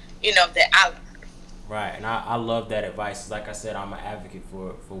give. That I learned. Right, and I love that advice. Like I said, I'm an advocate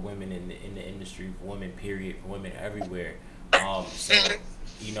for women in the industry, for women, period, for women everywhere. So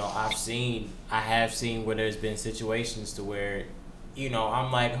I have seen where there's been situations to where,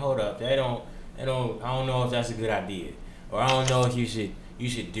 I'm like, hold up, they don't I don't know if that's a good idea, or I don't know if you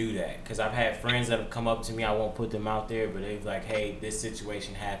should do that. Because I've had friends that have come up to me. I won't put them out there, but they've like, hey, this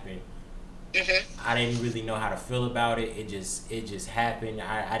situation happened. I didn't really know how to feel about it. It just happened.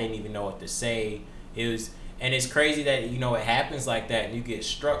 I didn't even know what to say. And it's crazy that it happens like that, and you get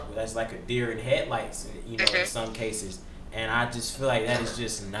struck. That's like a deer in headlights, in some cases. And I just feel like that is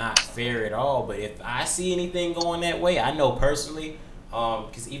just not fair at all. But if I see anything going that way, I know personally,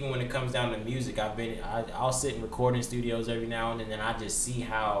 because even when it comes down to music, I'll sit in recording studios every now and then, and I just see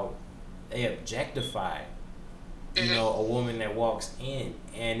how they objectify, a woman that walks in,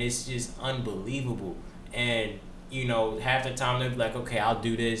 and it's just unbelievable. And half the time they'll be like, okay, I'll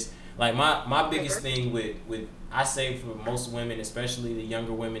do this. Like my biggest thing with I say for most women, especially the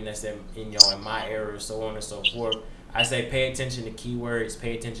younger women that's in my era, so on and so forth, I say pay attention to keywords,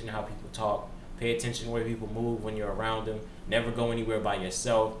 pay attention to how people talk, pay attention to where people move when you're around them. Never go anywhere by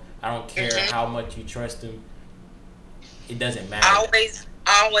yourself. I don't care how much you trust them. It doesn't matter.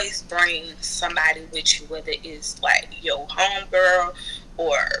 Always bring somebody with you, whether it's like your homegirl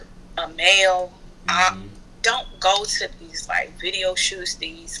or a male. Don't go to these like video shoots,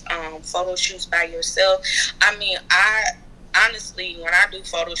 these photo shoots by yourself. I mean, I honestly, when I do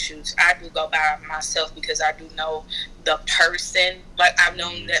photo shoots, I do go by myself because I do know the person. Like, I've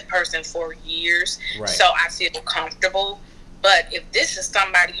known that person for years, so I feel comfortable. But if this is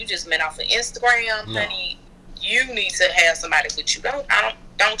somebody you just met off of Instagram, honey, you need to have somebody with you.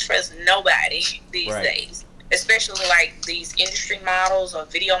 Don't trust nobody these days, especially like these industry models or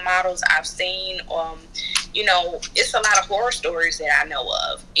video models I've seen. It's a lot of horror stories that I know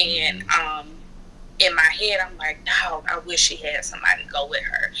of, and in my head, I'm like, no, I wish she had somebody to go with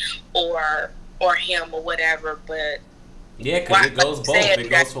her, or him, or whatever. But yeah, because it goes both. It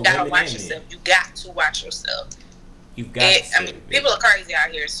goes for women and men. You got to watch yourself. You've got to. I mean, people are crazy out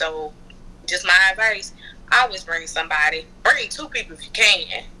here. So, just my advice: always bring somebody. Bring two people if you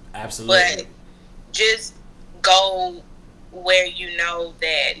can. Absolutely. But just go where you know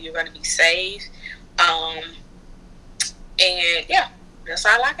that you're going to be safe. And yeah, that's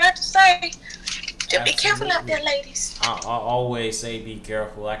all I got to say. Just be careful out there, ladies. I always say be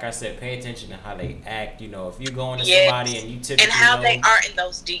careful. Like I said, pay attention to how they act. If you're going to somebody and you typically and how they are in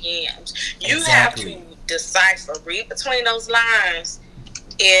those DMs, you have to decipher, read between those lines.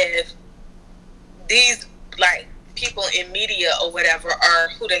 If these like people in media or whatever are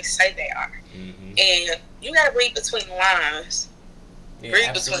who they say they are, and you got to read between the lines.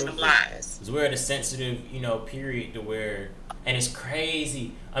 Read between the lines. Because we're at a sensitive, period to where, and it's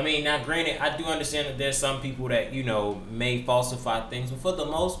crazy. I mean, now granted, I do understand that there's some people that, may falsify things, but for the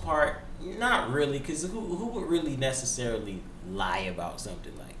most part, not really. Because who would really necessarily lie about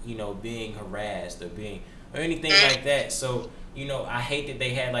something like, being harassed or anything like that? So, I hate that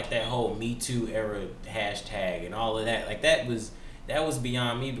they had like that whole Me Too era hashtag and all of that. Like that was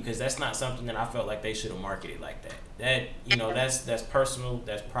beyond me, because that's not something that I felt like they should have marketed like that. That's personal,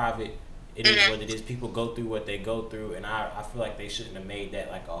 that's private. It is what it is. People go through what they go through, and I feel like they shouldn't have made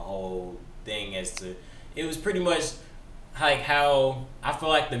that like a whole thing as to. It was pretty much like how I feel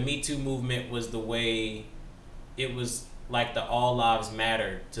like the Me Too movement was the way it was like the All Lives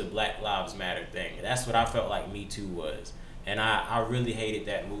Matter to Black Lives Matter thing. That's what I felt like Me Too was. And I really hated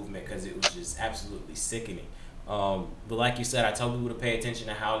that movement because it was just absolutely sickening. But like you said, I tell people to pay attention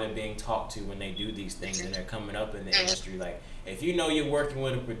to how they're being talked to when they do these things and they're coming up in the industry. Like, if you're working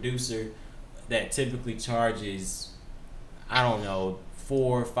with a producer that typically charges, I don't know, $400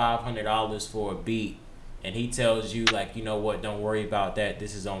 or $500 for a beat, and he tells you like, you know what, don't worry about that,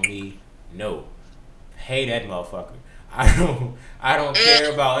 this is on me. No, pay that motherfucker. I don't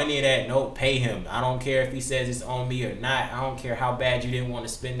care about any of that. Nope, pay him. I don't care if he says it's on me or not. I don't care how bad you didn't want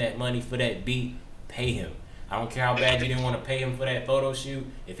to spend that money for that beat. Pay him. I don't care how bad you didn't want to pay him for that photo shoot.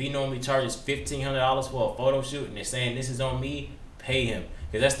 If he normally charges $1,500 for a photo shoot and they're saying this is on me, pay him.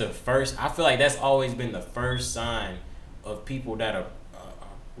 Because that's the first, I feel like that's always been the first sign of people that are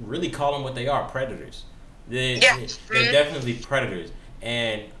really calling what they are, predators. They're definitely predators.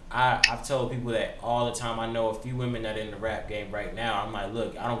 And I've told people that all the time. I know a few women that are in the rap game right now. I'm like,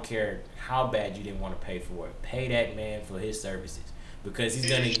 look, I don't care how bad you didn't want to pay for it. Pay that man for his services. Because he's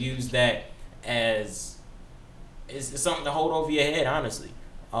going to use that as... It's something to hold over your head, honestly.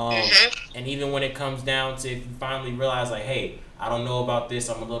 And even when it comes down to if you finally realize, like, hey, I don't know about this,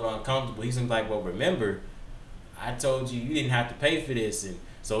 I'm a little uncomfortable. He's gonna be like, well, remember, I told you didn't have to pay for this, and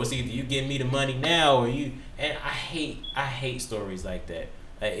so it's either you give me the money now or you. And I hate stories like that.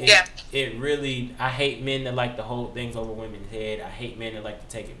 It really, I hate men that like to hold things over women's head. I hate men that like to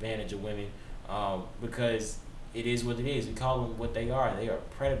take advantage of women, because it is what it is. We call them what they are. They are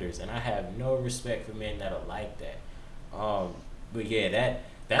predators, and I have no respect for men that are like that. But yeah,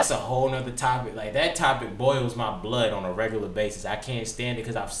 that's a whole nother topic. Like, that topic boils my blood on a regular basis. I can't stand it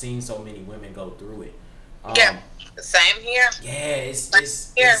because I've seen so many women go through it. Yeah, same here. Yeah, it's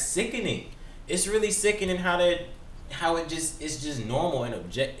sickening. It's really sickening how it's just normal and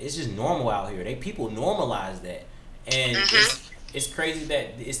it's just normal out here. People normalize that, and it's crazy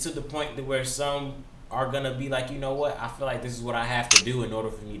that it's to the point that where some are gonna be like, you know what? I feel like this is what I have to do in order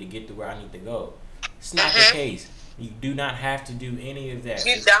for me to get to where I need to go. It's not the case. You do not have to do any of that.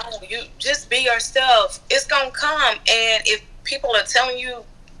 You don't. You just be yourself. It's gonna come, and if people are telling you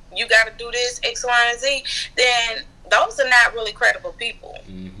you got to do this X, Y, and Z, then those are not really credible people.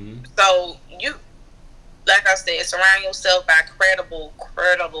 So you, like I said, surround yourself by credible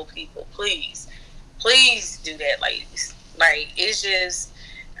people. Please do that, ladies. Like, it's just,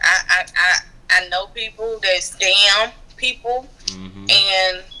 I know people that scam people,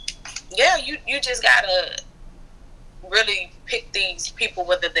 and yeah, you just gotta really pick these people,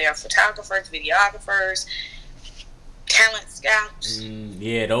 whether they're photographers, videographers, talent scouts.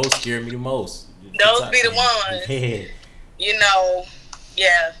 Yeah, those scare me the most. Those be the ones. Yeah. You know,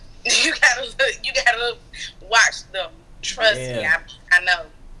 yeah. You gotta watch them. Trust me, I know.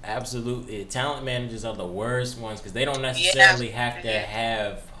 Absolutely. Talent managers are the worst ones because they don't necessarily have to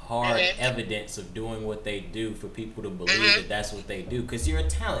have hard evidence of doing what they do for people to believe that that's what they do, because you're a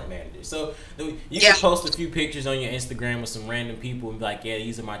talent manager. So you can post a few pictures on your Instagram with some random people and be like, yeah,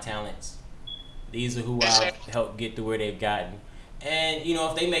 these are my talents. These are who I've helped get to where they've gotten. And, you know,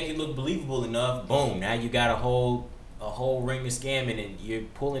 if they make it look believable enough, boom, now you got a whole ring of scamming, and you're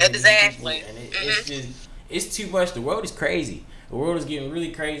pulling exactly. And it's just, it's too much. The world is crazy. The world is getting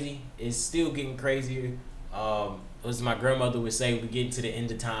really crazy. It's still getting crazier. As my grandmother would say, we get to the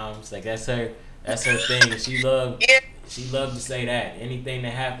end of times. Like, that's her thing. She loved to say that. Anything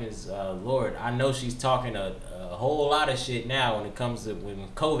that happens, Lord, I know she's talking a whole lot of shit now when it comes to when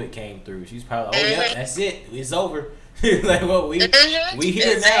COVID came through. She's probably, oh yeah, that's it. It's over. Like, what we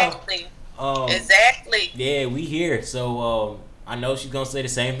here exactly. now. Exactly. Yeah, we here. So I know she's gonna say the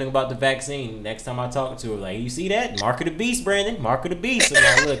same thing about the vaccine next time I talk to her. Like, you see that? Mark of the beast, Brandon. Mark of the beast.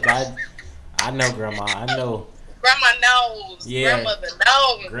 And like, look, I know, Grandma. I know. Grandma knows. Yeah. Grandmother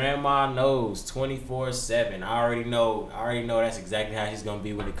knows. Grandma knows 24/7. I already know that's exactly how she's gonna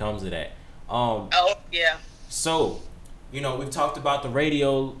be when it comes to that. Oh yeah. So, you know, we've talked about the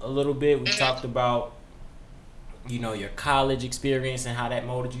radio a little bit. We've talked about, you know, your college experience and how that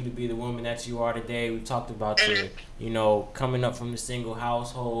molded you to be the woman that you are today. We've talked about your, you know, coming up from the single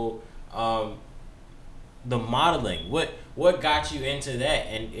household, the modeling. What got you into that,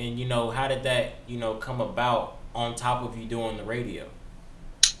 and you know, how did that, you know, come about on top of you doing the radio?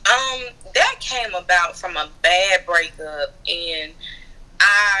 That came about from a bad breakup, and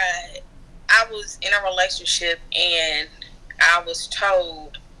I was in a relationship, and I was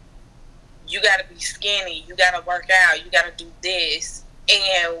told, you gotta be skinny, you gotta work out, you gotta do this.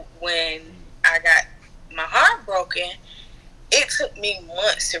 And when I got my heart broken, it took me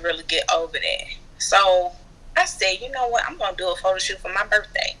months to really get over that. So I said, you know what, I'm gonna do a photo shoot for my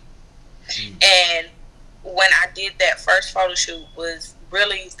birthday. And when I did that first photo shoot was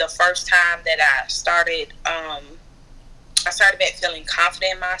really the first time that I started back feeling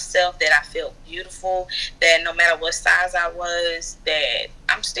confident in myself, that I felt beautiful, that no matter what size I was, that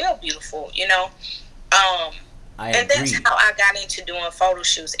I'm still beautiful, you know? And that's how I got into doing photo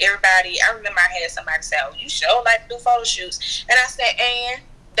shoots. I remember I had somebody say, oh, you sure like to do photo shoots. And I said, and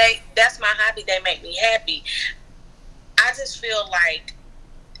that's my hobby. They make me happy. I just feel like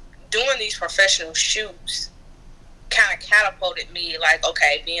doing these professional shoots kind of catapulted me, like,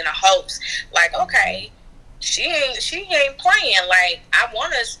 okay, being a host, like, okay, she ain't playing. Like, I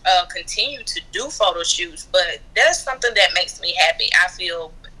want to continue to do photo shoots, but that's something that makes me happy. I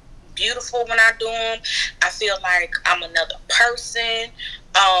feel beautiful when I do them. I feel like I'm another person.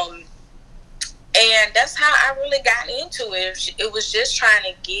 And that's how I really got into it. It was just trying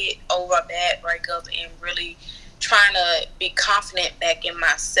to get over a bad breakup and really trying to be confident back in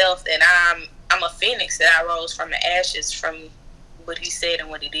myself, that I'm a phoenix, that I rose from the ashes from what he said and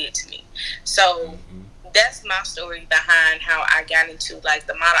what he did to me. So that's my story behind how I got into, like,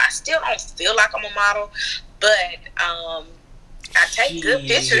 the model. I still don't feel like I'm a model, but I take good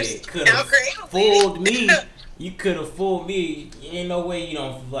pictures. Fooled me. You could have fooled me. Ain't no way you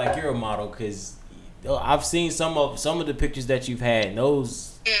don't feel like you're a model, because I've seen some of the pictures that you've had, and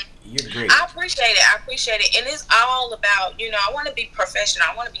those, you're great. I appreciate it. And it's all about, you know, I want to be professional.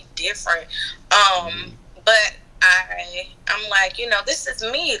 I want to be different. But I'm like, you know, this is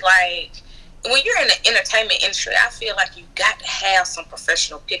me. Like, when you're in the entertainment industry, I feel like you got to have some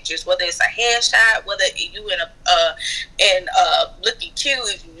professional pictures, whether it's a headshot, whether you in looking cute,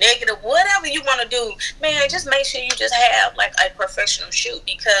 if you negative, whatever you want to do, man, just make sure you just have like a professional shoot.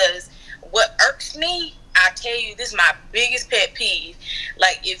 Because what irks me, I tell you, this is my biggest pet peeve.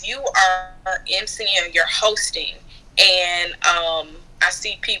 Like, if you are emceeing, you're hosting, and I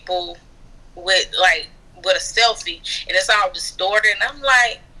see people with a selfie and it's all distorted, and I'm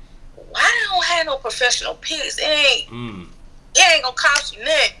like, why I don't have no professional pics? It ain't gonna cost you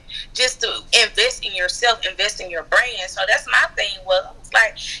nothing just to invest in yourself, invest in your brand. So that's my thing. Was I was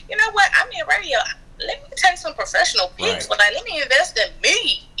like, you know what? I'm in radio. Let me take some professional pics. Right. Like, let me invest in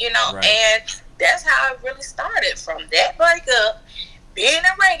me. Right. And that's how it really started. From that breakup, being in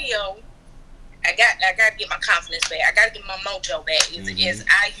radio, I got to get my confidence back. I got to get my mojo back, as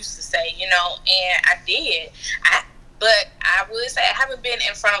I used to say, and I did. But I would say I haven't been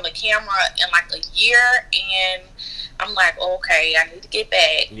in front of the camera in like a year, and I'm like, okay, I need to get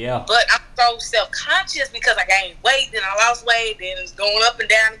back. Yeah. But I'm so self-conscious because I gained weight, then I lost weight, then it's going up and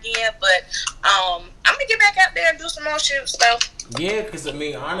down again. But I'm gonna get back out there and do some more shoots, though. Yeah, because I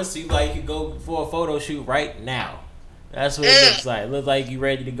mean, honestly, like, you go for a photo shoot right now. That's what it looks like. It looks like you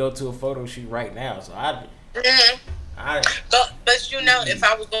ready to go to a photo shoot right now. So But if I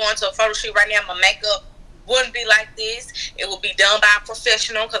was going to a photo shoot right now, my makeup wouldn't be like this. It would be done by a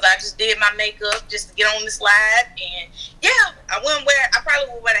professional, because I just did my makeup just to get on this live. And yeah, I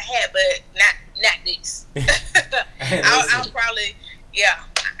probably would wear a hat, but not this. I'll probably,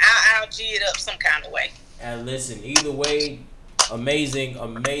 I'll G it up some kind of way. And listen, either way, amazingly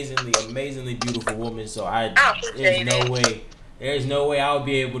beautiful woman. So there's no way I would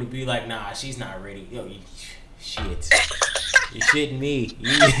be able to be like, nah, she's not ready. Yo, shit. You're shitting me.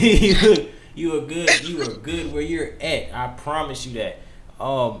 You are good where you're at. I promise you that.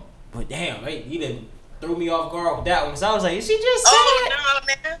 But damn, you done threw me off guard with that one. So I was like, did she just say that? No,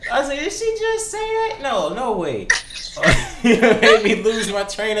 man. I was like, did she just say that? No way. You made me lose my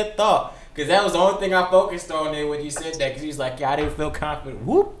train of thought. Because that was the only thing I focused on there when you said that. Because he was like, yeah, I didn't feel confident.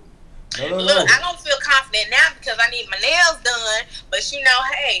 Whoop. No. Look, I don't feel confident now because I need my nails done. But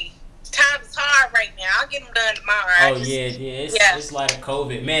hey, times is hard right now. I'll get them done tomorrow. It's like a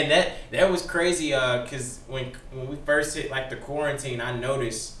COVID. Man, that was crazy. Because when we first hit like the quarantine, I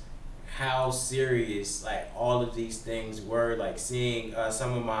noticed how serious like all of these things were. Like seeing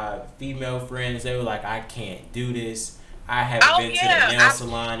some of my female friends, they were like, I can't do this. I haven't been to the nail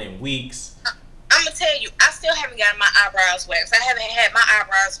salon in weeks. I'm gonna tell you, I still haven't gotten my eyebrows waxed. I haven't had my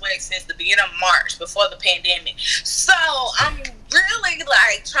eyebrows waxed since the beginning of March, before the pandemic. So I'm really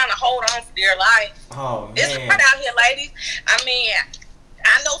like trying to hold on for dear life. Oh man, it's hard out here, ladies. I mean,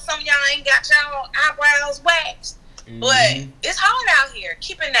 I know some of y'all ain't got y'all eyebrows waxed, but it's hard out here.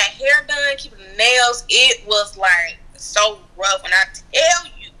 Keeping that hair done, keeping the nails, it was like so rough. And I tell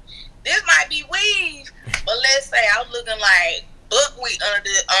you, this might be weave, but let's say I was looking like buckwheat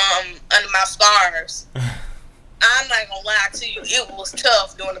under my scars. I'm not gonna lie to you, it was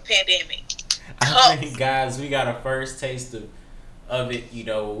tough during the pandemic. I think, guys, we got a first taste of it. We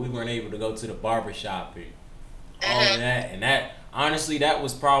weren't able to go to the barbershop and all of that, and that honestly, that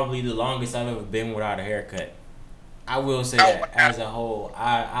was probably the longest I've ever been without a haircut. I will say that as a whole,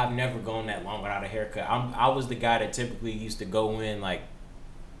 I've never gone that long without a haircut. I was the guy that typically used to go in like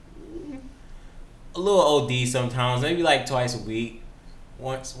a little OD sometimes, maybe like twice a week,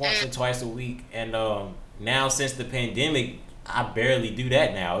 once or twice a week. And now since the pandemic, I barely do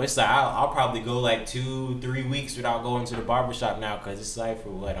that now. It's like I'll probably go like 2-3 weeks without going to the barbershop now, because it's like, for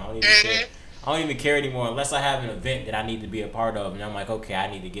what? I don't even care. I don't even care anymore unless I have an event that I need to be a part of, and I'm like, okay, I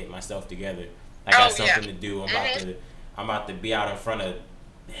need to get myself together. I got something to do. I'm about to be out in front of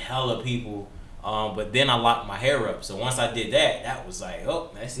hella people. But then I locked my hair up. So once I did that, that was like, oh,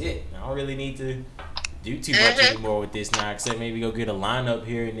 that's it. I don't really need to do too much anymore with this now, except maybe go get a lineup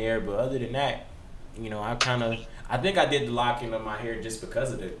here and there. But other than that, I think I did the locking of my hair just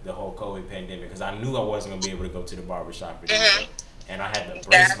because of the whole COVID pandemic, because I knew I wasn't going to be able to go to the barbershop anymore. And I had to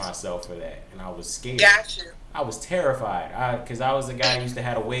brace myself for that. And I was scared. I was terrified. Because I was the guy who used to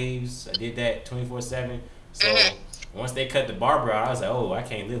have the waves. I did that 24/7. So once they cut the barber out, I was like, oh, I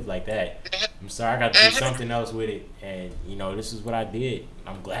can't live like that. I'm sorry, I got to do something else with it. And, this is what I did.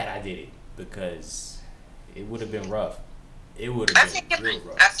 I'm glad I did it, because it would have been rough. It would have been real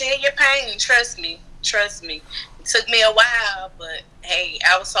rough. I feel your pain. Trust me. It took me a while, but hey,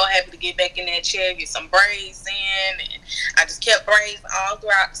 I was so happy to get back in that chair, get some braids in, and I just kept braids all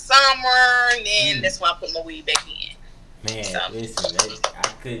throughout the summer, and then that's when I put my weave back in. Man, listen,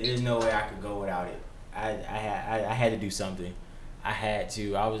 there's no way I could go without it. I had to do something. I had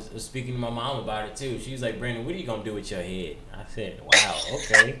to. I was speaking to my mom about it too. She was like, Brandon, what are you gonna do with your head? I said, wow,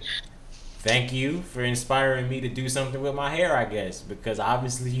 okay. Thank you for inspiring me to do something with my hair, I guess, because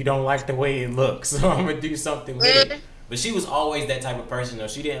obviously you don't like the way it looks, so I'm gonna do something with it. But she was always that type of person, though.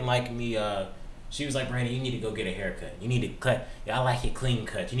 She didn't like me. She was like, Brandon, you need to go get a haircut. You need to cut. I like it clean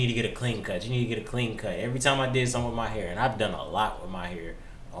cut. You need to get a clean cut. You need to get a clean cut. Every time I did something with my hair, and I've done a lot with my hair.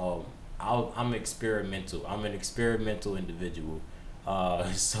 I'm experimental. I'm an experimental individual.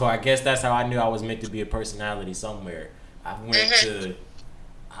 So I guess that's how I knew I was meant to be a personality somewhere.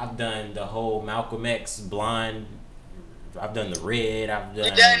 I've done the whole Malcolm X blonde. I've done the red.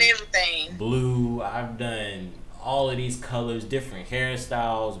 You've done everything. Blue. I've done all of these colors, different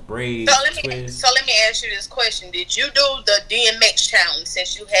hairstyles, braids, twists. So let me ask you this question: did you do the DMX challenge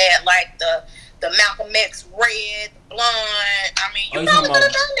since you had like the Malcolm X red, blonde? I mean, you probably could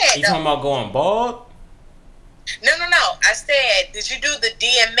have done that. You talking about going bald? No. I said, did you do the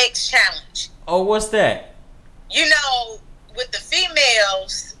DMX challenge? Oh, what's that? You know, with the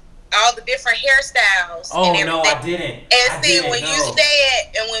females, all the different hairstyles. Oh, and everything. No, I didn't. And see,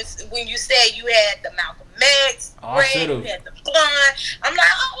 when you said you had the Malcolm X, red, you had the blonde, I'm like,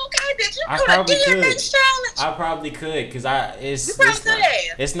 oh, okay, did you do the DMX challenge? I probably could, because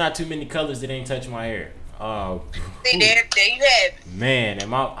it's not too many colors that ain't touch my hair. See, there you have it. Man,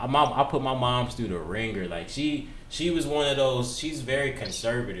 and I put my moms through the ringer. Like she was one of those. She's very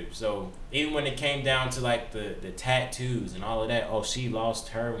conservative. So even when it came down to like the tattoos and all of that, she lost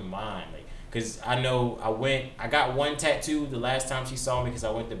her mind. Like, cause I know I got one tattoo the last time she saw me, because I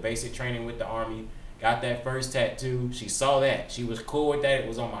went to basic training with the Army. Got that first tattoo. She saw that. She was cool with that. It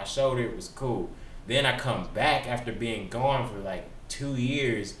was on my shoulder. It was cool. Then I come back after being gone for like 2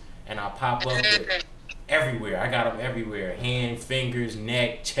 years, and I pop up with everywhere. I got them everywhere. Hand, fingers,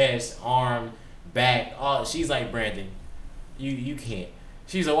 neck, chest, arm, back. All. She's like, Brandon, you can't.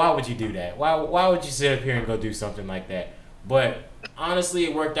 She's like, why would you do that? Why would you sit up here and go do something like that? But honestly,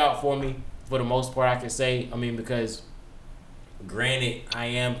 it worked out for me for the most part, I can say. I mean, because granted, I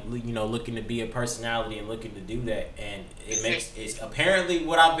am, looking to be a personality and looking to do that, and it's apparently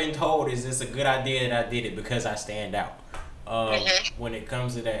what I've been told is it's a good idea that I did it because I stand out. When it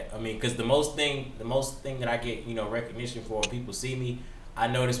comes to that, I mean, because the most thing that I get, recognition for when people see me, I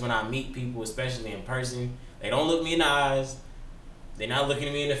notice when I meet people, especially in person, they don't look me in the eyes, they're not looking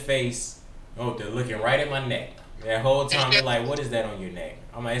at me in the face. Oh, they're looking right at my neck. That whole time they're like, what is that on your neck?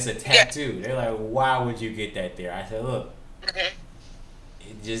 I'm like, it's a tattoo. They're like, why would you get that there? I said, look,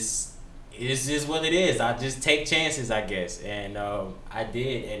 it's just what it is. I just take chances, I guess, and I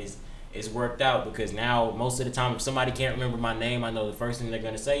did, and it's worked out, because now most of the time if somebody can't remember my name, I know the first thing they're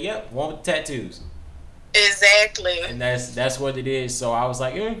gonna say, yep, one with the tattoos. Exactly. And that's what it is. So I was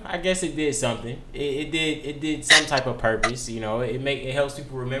like, I guess it did something. It did some type of purpose. It helps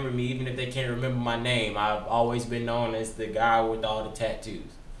people remember me even if they can't remember my name. I've always been known as the guy with all the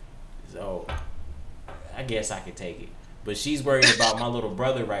tattoos. So I guess I could take it. But she's worried about my little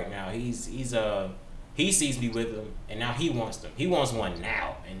brother right now. He sees me with him, and now he wants them. He wants one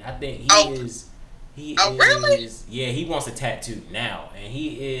now, and I think really? Yeah, he wants a tattoo now, and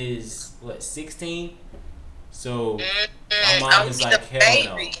he is 16. So my mom is like,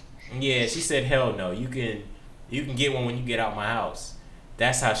 hell no. Yeah, she said, hell no. You can get one when you get out my house.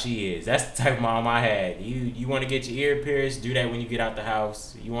 That's how she is. That's the type of mom I had. You want to get your ear pierced, do that when you get out the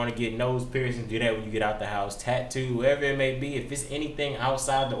house. You want to get nose piercing, do that when you get out the house. Tattoo, whatever it may be. If it's anything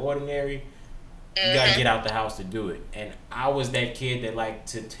outside the ordinary, you gotta get out the house to do it. And I was that kid that liked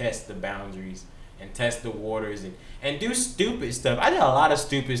to test the boundaries and test the waters and do stupid stuff. I did a lot of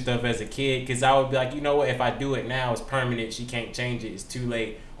stupid stuff as a kid, because I would be like, you know what, if I do it now, it's permanent. She can't change it. It's too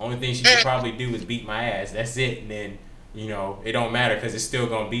late. Only thing she could probably do is beat my ass. That's it. And then, it don't matter because it's still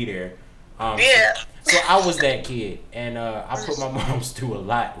going to be there. So I was that kid. And I put my moms through a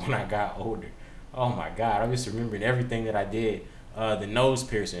lot when I got older. Oh, my God. I'm just remembering everything that I did. The nose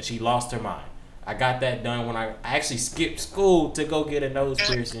piercing. She lost her mind. I got that done when I actually skipped school to go get a nose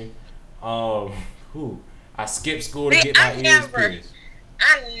piercing. I skipped school to get my ears pierced.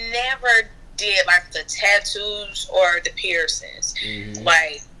 I never did like the tattoos or the piercings.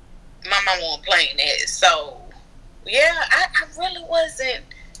 Like, my mom wasn't playing that. So, yeah, I really wasn't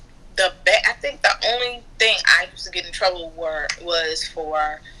the best. I think the only thing I used to get in trouble was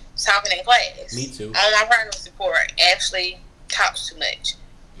for talking in class. Me too. On my progress report, Ashley talks too much.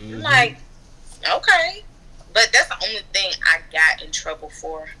 I'm like, okay. But that's the only thing I got in trouble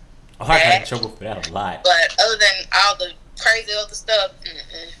for. Oh, I got in trouble for that a lot. But other than all the crazy other stuff,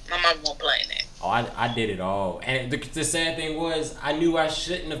 my mom won't play in that. Oh, I did it all. And the sad thing was, I knew I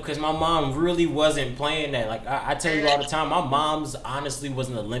shouldn't have, because my mom really wasn't playing that. Like, I tell you all the time, my mom's honestly was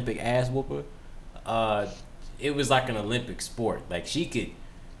an Olympic ass whooper. It was like an Olympic sport. Like, she could,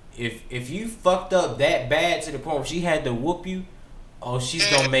 if you fucked up that bad to the point where she had to whoop you, oh, she's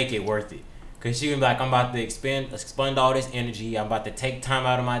gonna make it worth it. Because she was like, I'm about to expend all this energy. I'm about to take time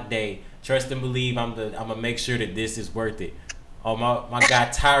out of my day. Trust and believe I'm gonna make sure that this is worth it. Oh, my guy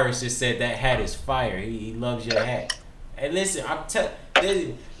Tyrus just said that hat is fire. He loves your hat. And listen,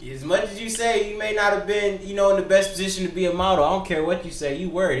 as much as you say you may not have been, in the best position to be a model, I don't care what you say. You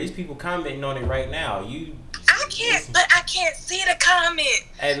were. These people commenting on it right now. I can't see the comment.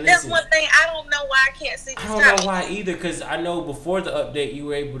 Hey, listen, that's one thing. I don't know why I can't see the comment. I don't know why either, because I know before the update you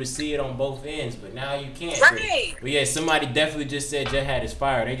were able to see it on both ends, but now you can't. Right. But yeah, somebody definitely just said your hat is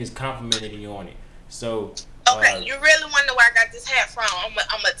fire. They just complimented you on it. So. Okay, you really wonder where I got this hat from? I'm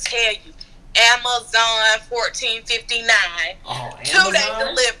gonna tell you. Amazon 14.59. Oh, Amazon? 2-day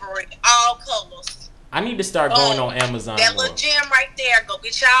delivery, all colors. I need to start going on Amazon. That more. little gem right there. Go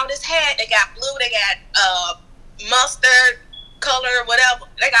get y'all this hat. They got blue. They got mustard color, whatever.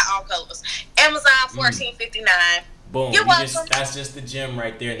 They got all colors. Amazon 14.59. Boom. You're welcome. That's just the gem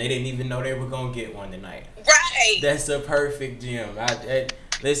right there, and they didn't even know they were gonna get one tonight. Right. That's a perfect gem.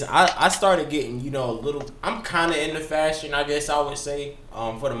 Listen, I started getting, a little. I'm kind of into fashion, I guess I would say,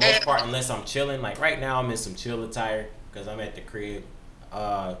 for the most part, unless I'm chilling. Like right now, I'm in some chill attire because I'm at the crib.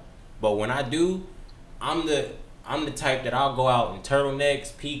 But when I do, I'm the type that I'll go out in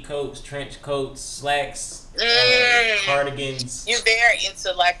turtlenecks, pea coats, trench coats, slacks, cardigans. You're very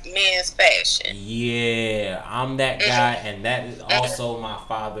into like men's fashion. Yeah, I'm that guy, and that is also my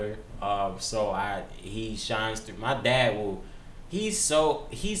father. So he shines through. My dad will.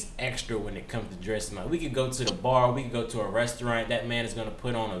 He's extra when it comes to dressing. Like, we could go to the bar, we could go to a restaurant. That man is gonna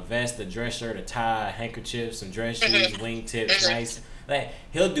put on a vest, a dress shirt, a tie, a handkerchief, some dress shoes, wingtips, nice. Like,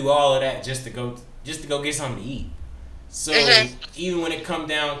 he'll do all of that just to go get something to eat. So even when it come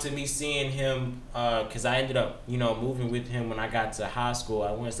down to me seeing him, because I ended up moving with him when I got to high school.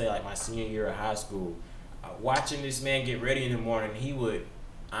 I want to say like my senior year of high school. Watching this man get ready in the morning, he would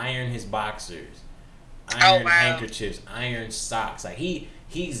iron his boxers. Iron handkerchiefs, iron socks. Like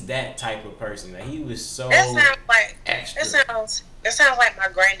he's that type of person. Like he was so extra. That sounds like my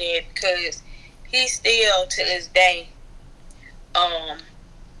granddad, because he still to this day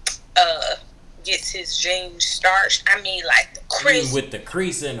gets his jeans starched. I mean, like the crease with the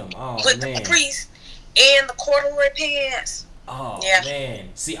crease in them. Oh with man. the crease and the corduroy pants. Oh yeah. Man.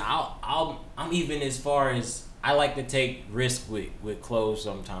 See, I'm even as far as. I like to take risks with clothes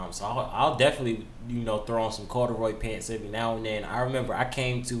sometimes. So I'll definitely throw on some corduroy pants every now and then. I remember I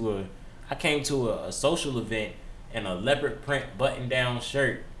came to a social event in a leopard print button down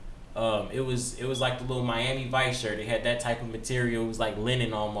shirt. It was like the little Miami Vice shirt. It had that type of material. It was like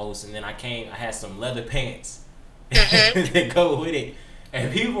linen almost. And then I had some leather pants that go with it.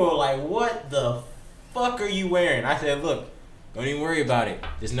 And people were like, "What the fuck are you wearing?" I said, "Look, don't even worry about it.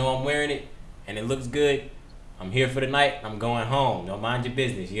 Just know I'm wearing it and it looks good. I'm here for the night. I'm going home. Don't mind your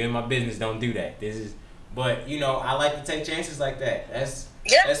business. You're in my business. Don't do that." But I like to take chances like that.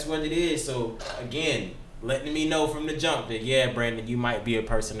 That's what it is. So again, letting me know from the jump that Brandon, you might be a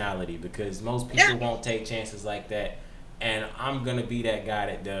personality, because most people won't take chances like that, and I'm gonna be that guy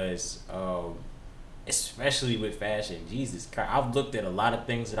that does. Especially with fashion. Jesus Christ, I've looked at a lot of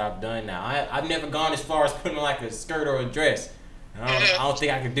things that I've done now. I've never gone as far as putting on like a skirt or a dress. I don't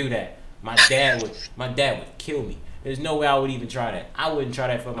think I could do that. My dad would kill me. There's no way I would even try that. I wouldn't try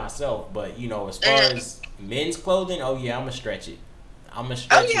that for myself. But as far as men's clothing, oh yeah, I'm gonna stretch it.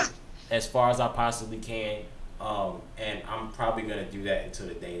 It as far as I possibly can. And I'm probably gonna do that until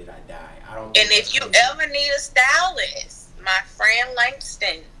the day that I die. I don't. And if you ever need a stylist, my friend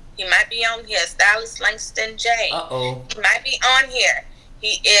Langston, he might be on here. Stylist Langston J. He might be on here.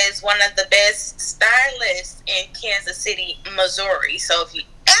 He is one of the best stylists in Kansas City, Missouri. So if you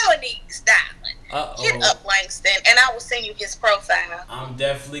ever need styling, hit up Langston, and I will send you his profile. I'm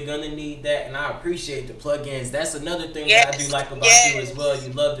definitely gonna need that, and I appreciate the plugins. That's another thing that I do like about you as well.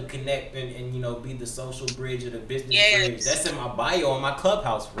 You love to connect and be the social bridge or the business bridge. That's in my bio on my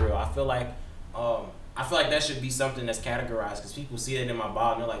Clubhouse for real. I feel like that should be something that's categorized, because people see it in my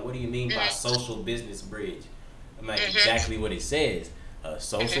bio and they're like, "What do you mean by social business bridge?" I'm like, exactly what it says. A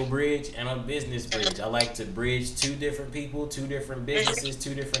social bridge and a business bridge. I like to bridge two different people, two different businesses,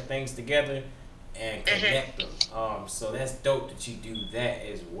 two different things together and connect them. So that's dope that you do that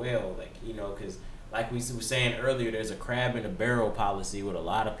as well. Like, because like we were saying earlier, there's a crab in a barrel policy with a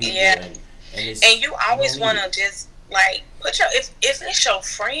lot of people. Yeah. And you always want to just like if it's your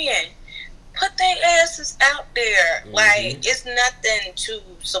friend, put their asses out there. Like, it's nothing to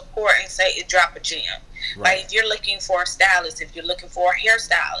support and say it drop a gem. Right. Like, if you're looking for a stylist, if you're looking for a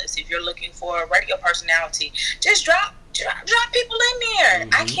hairstylist, if you're looking for a radio personality, just drop people in there.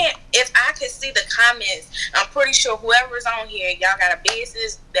 I can't, if I could see the comments, I'm pretty sure whoever's on here, y'all got a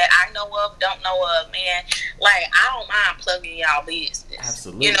business that I know of, don't know of, man. Like, I don't mind plugging y'all business.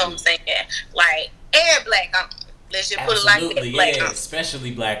 Absolutely. You know what I'm saying? Like, and black owned. Let's just put it like that. Black owned.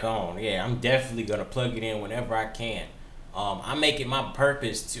 Especially black owned. Yeah, I'm definitely gonna plug it in whenever I can. I make it my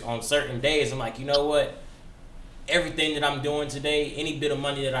purpose to, on certain days, I'm like, you know what? Everything that I'm doing today, any bit of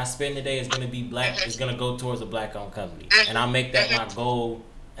money that I spend today is going to be black. Is going to go towards a black-owned company, and I make that my goal.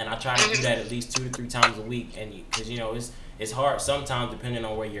 And I try to do that at least 2 to 3 times a week. And because it's hard sometimes depending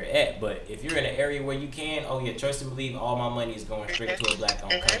on where you're at. But if you're in an area where you can, trust and believe, all my money is going straight to a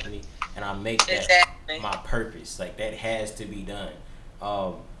black-owned company, and I make that my purpose. Like, that has to be done.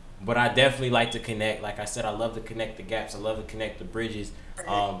 But I definitely like to connect. Like I said, I love to connect the gaps. I love to connect the bridges.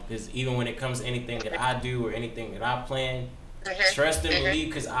 Because even when it comes to anything that I do or anything that I plan, trust and believe.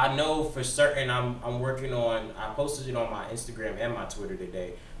 Because I know for certain I'm working on. I posted it on my Instagram and my Twitter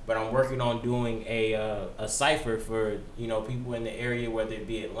today. But I'm working on doing a cipher for people in the area, whether it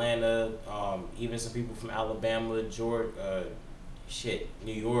be Atlanta, even some people from Alabama, Georgia,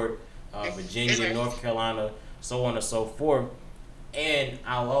 New York, Virginia, North Carolina, so on and so forth. And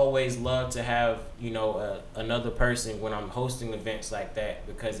I'll always love to have, another person when I'm hosting events like that,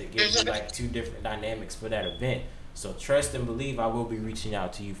 because it gives you like 2 different dynamics for that event. So trust and believe, I will be reaching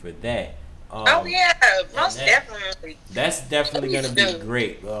out to you for that. Most definitely. That's definitely going to be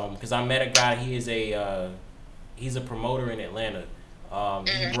great. Because I met a guy, he's a promoter in Atlanta.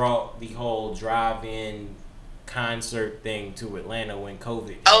 He brought the whole drive-in concert thing to Atlanta when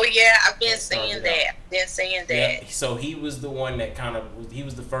COVID. Oh yeah, I've been seeing that. Yeah, so he was the one that he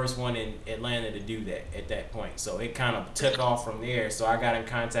was the first one in Atlanta to do that at that point. So it kind of took off from there. So I got in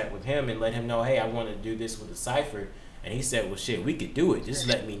contact with him and let him know, hey, I want to do this with a cipher. And he said, well, shit, we could do it. Just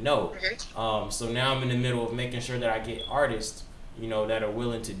let me know. So now I'm in the middle of making sure that I get artists, that are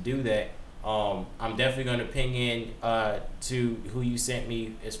willing to do that. I'm definitely going to ping in to who you sent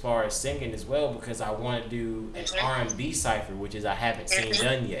me as far as singing as well, because I want to do an R&B cipher, which is I haven't seen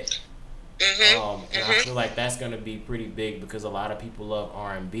done yet. And I feel like that's going to be pretty big because a lot of people love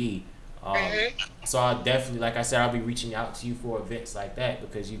R&B. So I'll definitely, like I said, I'll be reaching out to you for events like that,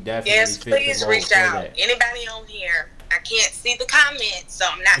 because you definitely fit the mold. Yes, please reach out. Anybody on here, I can't see the comments, so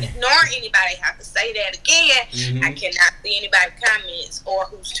I'm not ignoring anybody. I have to say that again. I cannot see anybody's comments or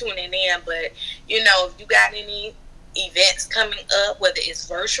who's tuning in, but if you got any events coming up, whether it's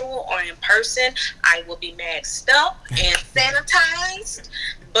virtual or in person, I will be maxed up and sanitized.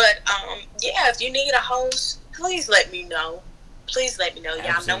 But if you need a host, please let me know. Please let me know.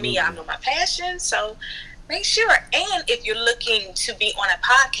 Y'all know me. Y'all know my passion. So make sure. And if you're looking to be on a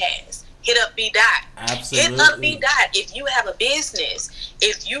podcast, hit up B. Dot. Absolutely. Hit up B. Dot. If you have a business,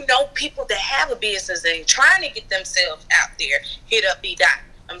 if you know people that have a business and trying to get themselves out there, hit up B. Dot.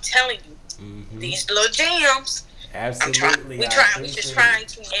 I'm telling you, these little gems. Absolutely. We're just trying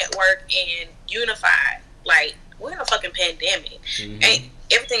to network and unify. Like, we're in a fucking pandemic. And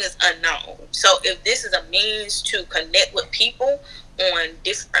everything is unknown. So if this is a means to connect with people on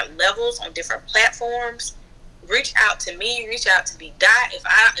different levels, on different platforms, reach out to me, reach out to B. Dot. If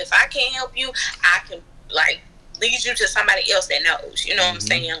I can't help you, I can lead you to somebody else that knows. You know what I'm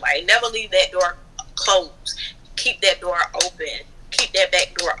saying? Like, never leave that door closed. Keep that door open. Keep that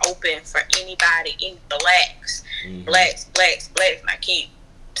back door open for anybody, any blacks. Blacks. And I keep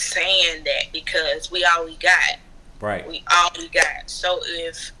saying that because we all we got. Right. We all we got. So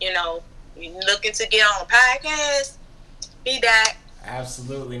if, you're looking to get on a podcast, B. Dot.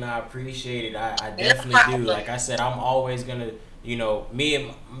 Absolutely. No, I appreciate it. I definitely do. Like I said, I'm always going to, me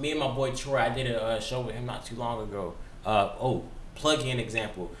and my boy Troy, I did a show with him not too long ago. Plug-in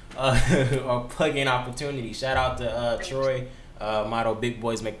example. Or plug-in opportunity. Shout out to Troy, motto, Big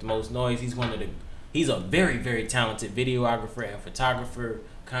Boys Make the Most Noise. He's a very, very talented videographer and photographer,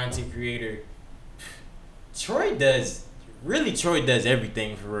 content creator. Troy does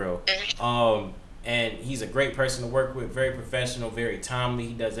everything for real. And he's a great person to work with, very professional, very timely.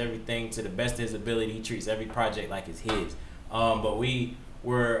 He does everything to the best of his ability. He treats every project like it's his. But we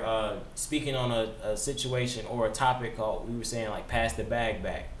were speaking on a situation or a topic called, we were saying like pass the bag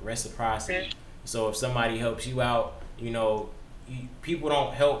back, reciprocity. So if somebody helps you out, people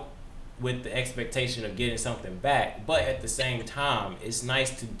don't help with the expectation of getting something back. But at the same time, it's nice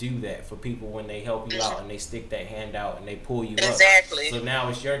to do that for people when they help you out and they stick that hand out and they pull you up. So now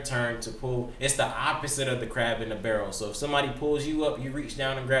it's your turn to pull. It's the opposite of the crab in the barrel. So if somebody pulls you up, you reach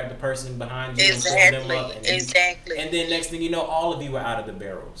down and grab the person behind you and pull them up. And and then next thing you know, all of you are out of the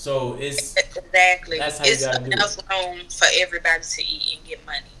barrel. So it's that's how you gotta do it. It's enough room for everybody to eat and get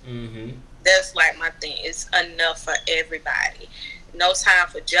money. Mm-hmm. That's like my thing. It's enough for everybody. No time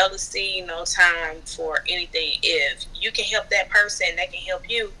for jealousy, no time for anything. If you can help that person, they can help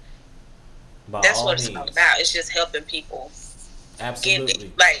you. That's what it's all about. It's just helping people. Absolutely.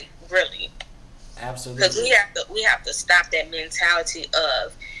 Really. Absolutely. Because we have to stop that mentality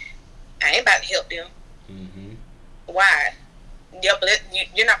of, I ain't about to help them. Mm-hmm. Why?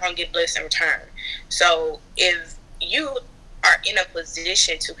 You're not going to get blessed in return. So if you are in a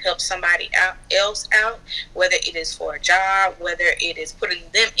position to help somebody else out, whether it is for a job, whether it is putting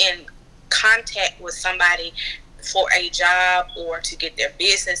them in contact with somebody for a job or to get their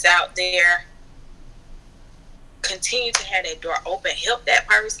business out there, continue to have that door open. Help that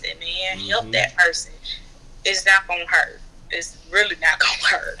person, man. Mm-hmm. Help that person. It's not going to hurt. It's really not going to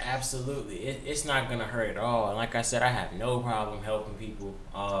hurt. Absolutely. It's not going to hurt at all. And like I said, I have no problem helping people.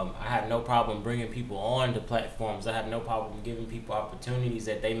 I have no problem bringing people on to platforms. I have no problem giving people opportunities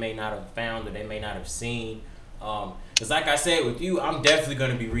that they may not have found or they may not have seen. Because like I said, with you, I'm definitely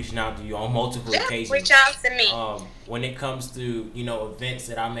going to be reaching out to you on multiple occasions. Reach out to me. When it comes to, events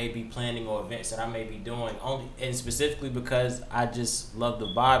that I may be planning or events that I may be doing, and specifically because I just love the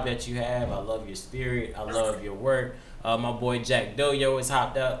vibe that you have. I love your spirit. I love your work. My boy Jack Doyo is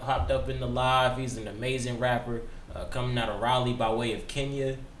hopped up in the live. He's an amazing rapper coming out of Raleigh by way of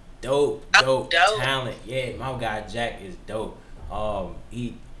Kenya. Dope talent. Yeah, my guy Jack is dope. Another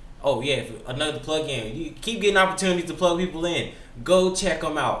plug in. You keep getting opportunities to plug people in. Go check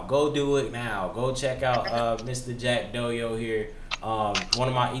them out. Go do it now. Go check out Mr. Jack Doyo here.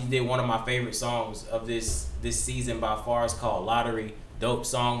 He did one of my favorite songs of this season by far. It's called Lottery. Dope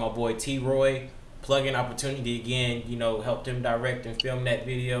song. My boy T-Roy. Plug-in opportunity again, helped him direct and film that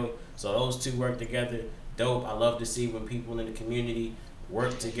video. So those two work together. Dope. I love to see when people in the community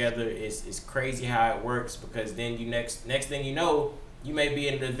work together. It's crazy how it works, because then you next thing you know, you may be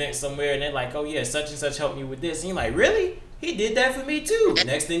in an event somewhere and they're like, oh yeah, such and such helped me with this. And you're like, really? He did that for me too.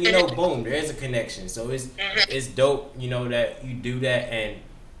 Next thing you know, boom, there's a connection. So it's dope, that you do that. And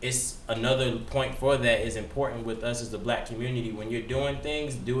it's another point for that is important with us as the black community. When you're doing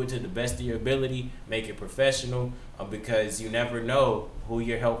things, do it to the best of your ability, make it professional, because you never know who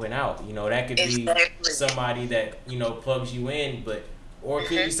you're helping out. That could be somebody that, plugs you in, or it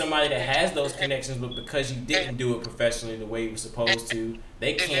could be somebody that has those connections, but because you didn't do it professionally the way you were supposed to,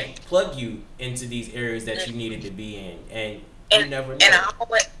 they can't plug you into these areas that you needed to be in. And you never know.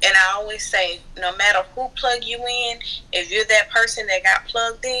 And I always say, no matter who plug you in, if you're that person that got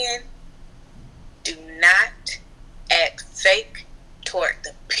plugged in, do not act fake toward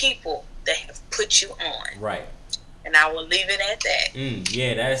the people that have put you on. Right. And I will leave it at that.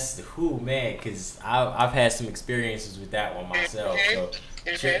 Yeah, that's man, because I've had some experiences with that one myself.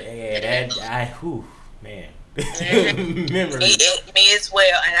 Man. Memories. Me as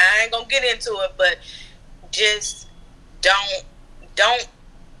well. And I ain't gonna get into it, but just don't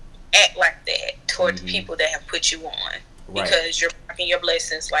act like that toward the people that have put you on, because you're blocking your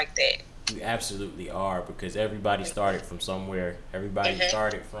blessings like that. You absolutely are, because everybody started from somewhere. Everybody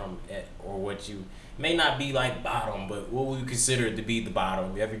started from what you may not be like bottom, but what we consider to be the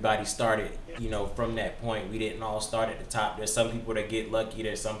bottom. Everybody started, from that point. We didn't all start at the top. There's some people that get lucky.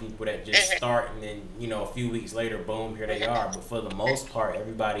 There's some people that just start and then, a few weeks later, boom, here they are. But for the most part,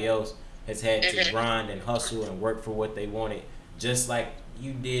 everybody else has had to grind and hustle and work for what they wanted, just like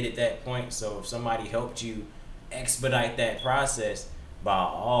you did at that point. So if somebody helped you expedite that process, by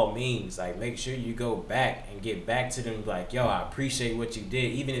all means, make sure you go back and get back to them like, yo, I appreciate what you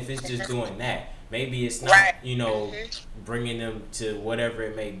did, even if it's just doing that. Maybe it's not, bringing them to whatever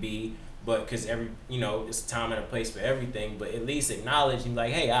it may be, but because it's a time and a place for everything, but at least acknowledge and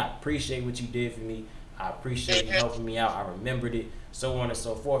like, hey, I appreciate what you did for me. I appreciate you helping me out. I remembered it, so on and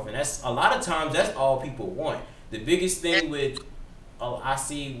so forth. And that's a lot of times that's all people want. The biggest thing with I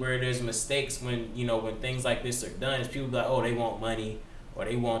see where there's mistakes when things like this are done is people be like, oh, they want money, or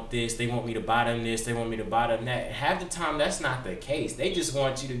they want this, they want me to buy them this, they want me to buy them that. And half the time that's not the case. They just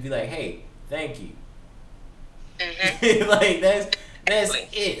want you to be like, hey, thank you. Like that's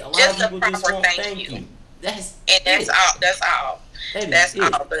it. A lot just of people just want thank you. That's all. That's all. That's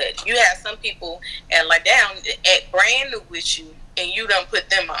all. But you have some people and like down at brand new with you, and you don't put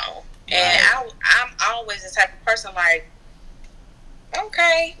them on. Right. And I'm always the type of person like,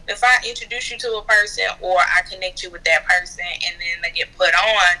 okay, if I introduce you to a person or I connect you with that person and then they get put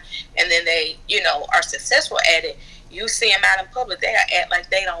on and then they, are successful at it, you see them out in public, they'll act like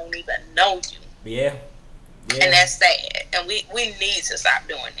they don't even know you. Yeah. Yeah. And that's sad. And we need to stop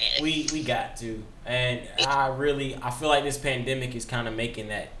doing that. We got to. And I feel like this pandemic is kind of making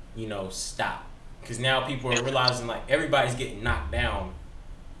that, stop. Because now people are realizing like everybody's getting knocked down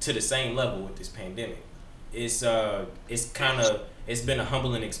to the same level with this pandemic. It's been a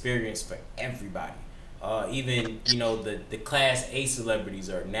humbling experience for everybody. Even the class A celebrities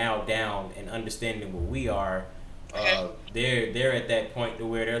are now down and understanding what we are. They're at that point to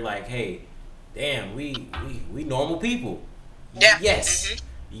where they're like, hey, damn, we normal people. Yeah. Yes.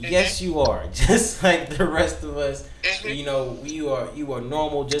 Yes, you are. Just like the rest of us. You are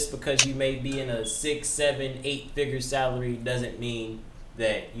normal. Just because you may be in a 6, 7, 8 figure salary doesn't mean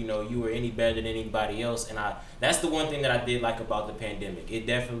that you are any better than anybody else. And that's the one thing that I did like about the pandemic. It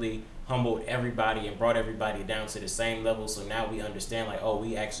definitely humbled everybody and brought everybody down to the same level. So now we understand like, oh,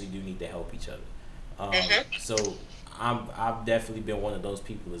 we actually do need to help each other. So I've definitely been one of those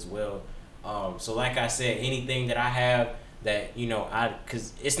people as well. So like I said, anything that I have that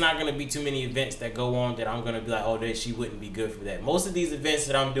because it's not gonna be too many events that go on that I'm gonna be like, oh, she wouldn't be good for that. Most of these events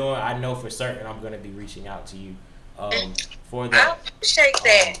that I'm doing, I know for certain I'm gonna be reaching out to you for that. I appreciate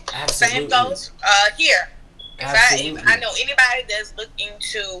that. Absolutely. Same goes here. Absolutely. I know anybody that's looking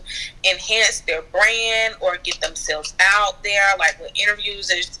to enhance their brand or get themselves out there, like with interviews,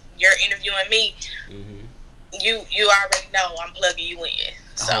 as you're interviewing me, you already know I'm plugging you in.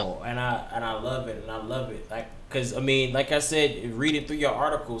 So. Oh, and I love it, like, because like I said, reading through your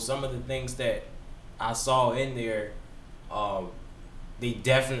article, some of the things that I saw in there, we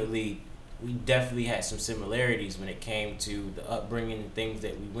definitely had some similarities when it came to the upbringing and things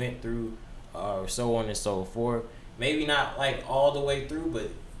that we went through, so on and so forth. Maybe not like all the way through, but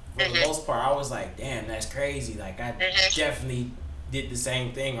for the most part, I was like, damn, that's crazy. Like I definitely did the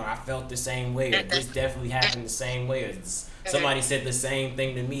same thing, or I felt the same way, or this definitely happened the same way, or somebody said the same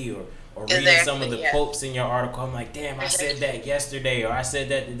thing to me, or reading some of the quotes in your article, I'm like, damn, I said that yesterday, or I said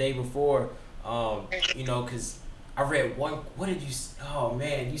that the day before, because I read one, what did you, oh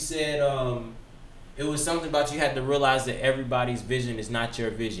man, you said, it was something about you had to realize that everybody's vision is not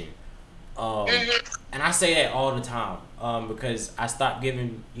your vision. And I say that all the time, because I stopped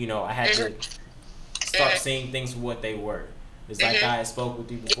giving, I had to start seeing things for what they were. It's like I spoke with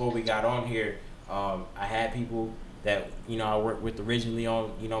you before we got on here. I had people that I worked with originally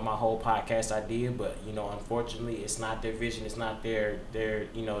on my whole podcast idea, but unfortunately it's not their vision, it's not their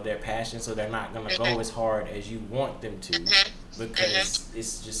passion, so they're not gonna go as hard as you want them to, because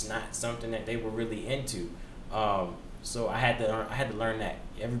it's just not something that they were really into. So I had to learn that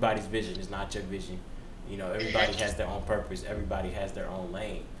everybody's vision is not your vision. Everybody has their own purpose, everybody has their own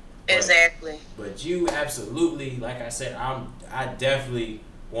lane. Exactly. But you absolutely, like I said, I definitely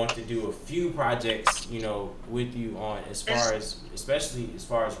want to do a few projects, with you on especially as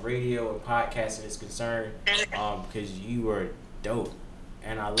far as radio and podcasting is concerned, because you are dope.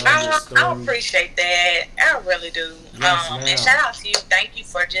 And I love your story. I appreciate that. I really do. Yes, and shout out to you. Thank you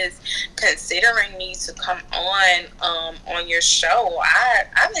for just considering me to come on your show.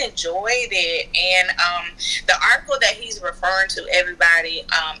 I've enjoyed it. And the article that he's referring to, everybody,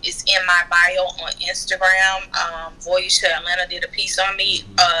 is in my bio on Instagram. Voyage to Atlanta did a piece on me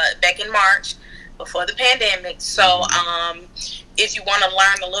back in March before the pandemic. So if you want to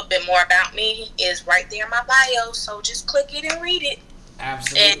learn a little bit more about me, it's right there in my bio. So just click it and read it.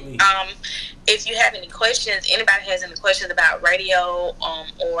 Absolutely. And if you have any questions, anybody has any questions about radio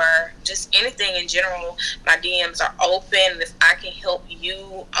or just anything in general, my DMs are open. If I can help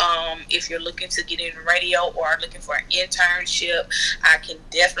you, if you're looking to get into radio or looking for an internship, I can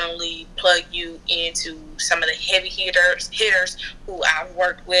definitely plug you into some of the heavy hitters who I've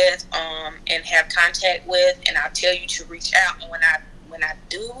worked with and have contact with, and I'll tell you to reach out. And when I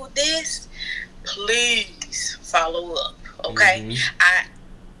do this, please follow up. Okay, I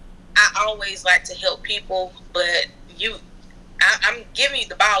always like to help people, but I'm giving you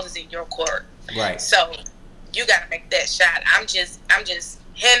the ball is in your court, right? So you got to make that shot. I'm just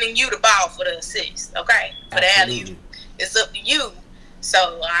handing you the ball for the assist, okay? For the alley, it's up to you.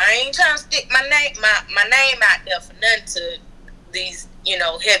 So I ain't trying to stick my name out there for nothing to these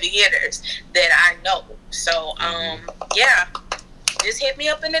heavy hitters that I know. So yeah. Just hit me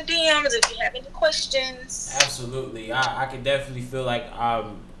up in the DMs if you have any questions. Absolutely. I can definitely feel like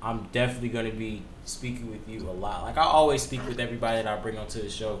I'm definitely going to be speaking with you a lot. Like I always speak with everybody that I bring onto the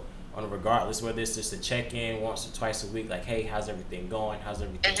show, on regardless whether it's just a check-in once or twice a week. Like, hey, how's everything going? How's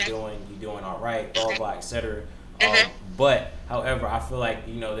everything doing? You doing all right? Blah, blah, etc. But however, I feel like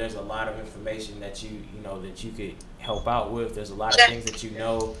there's a lot of information that you could help out with. There's a lot of things that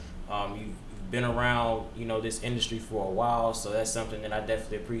you've been around this industry for a while, so that's something that I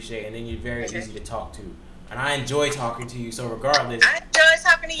definitely appreciate. And then you're very easy to talk to, and I enjoy talking to you. So regardless, I enjoy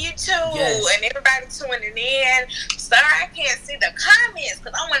talking to you too, and everybody tuning in. Sorry I can't see the comments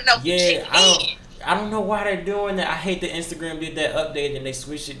because I want to know who checked in. I don't know why they're doing that. I hate that Instagram did that update and they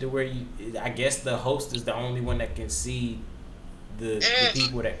switched it to where I guess the host is the only one that can see the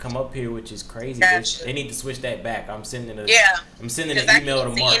people that come up here, which is crazy. Gotcha. They need to switch that back. I'm sending an an email to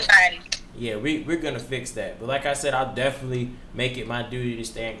Mark. Yeah, we're gonna fix that. But like I said, I'll definitely make it my duty to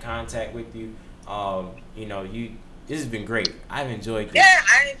stay in contact with you. This has been great. I've enjoyed this. Yeah,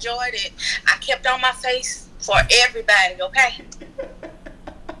 I enjoyed it. I kept on my face for everybody, okay?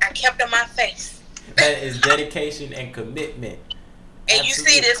 I kept on my face. That is dedication and commitment. And absolutely. You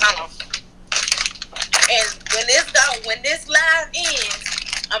see this on. And when this live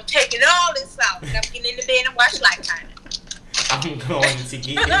ends, I'm taking all this out and I'm getting in the bed and watch Lifetime. I'm going to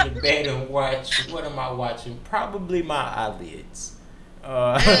get in the bed and watch. What am I watching? Probably my eyelids.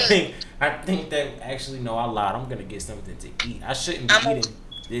 I think that actually no, I lied. I'm gonna get something to eat. I shouldn't be eating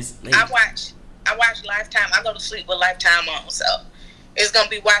this late. I watch Lifetime. I go to sleep with Lifetime on, so it's gonna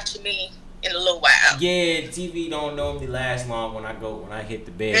be watching me in a little while. Yeah, TV don't normally last long when I hit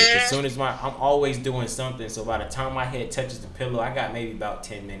the bed. As soon as I'm always doing something, so by the time my head touches the pillow, I got maybe about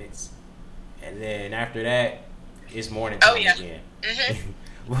 10 minutes, and then after that, it's morning time again.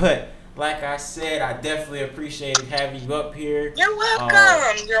 But like I said, I definitely appreciated having you up here. You're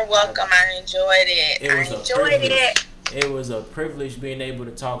welcome. You're welcome. I enjoyed it. It was a privilege being able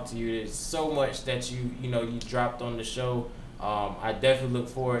to talk to you. There's so much that you dropped on the show. I definitely look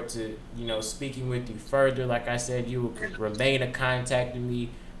forward to speaking with you further. Like I said, you will remain a contact with me.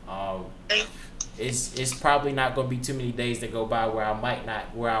 It's probably not going to be too many days that go by where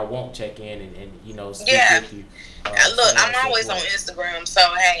I won't check in and speak with you. Look, I'm always on Instagram, so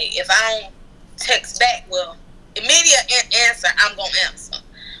hey, if I don't text back, well, immediate answer, I'm gonna answer.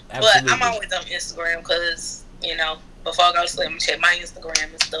 Absolutely. But I'm always on Instagram because before I go to sleep, I'm gonna check my Instagram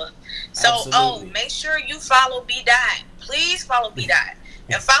and stuff. So, make sure you follow B Dot. Please follow B Dot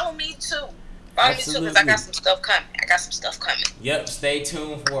and follow me too. Follow me too because I got some stuff coming. Yep, stay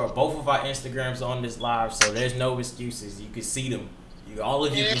tuned for both of our Instagrams on this live, so there's no excuses. You can see them. All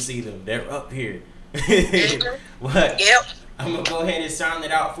of you can see them. They're up here. But I'm gonna go ahead and sign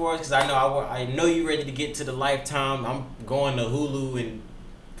it out for us because I know you're ready to get to the Lifetime. I'm going to Hulu and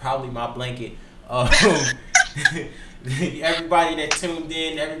probably my blanket. Everybody that tuned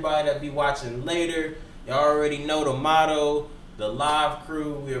in, everybody that be watching later, you already know the motto. The live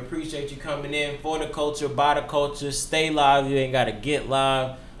crew, we appreciate you coming in for the culture, by the culture. Stay live. You ain't gotta get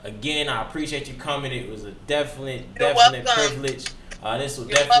live. Again, I appreciate you coming. It was a definite privilege. This will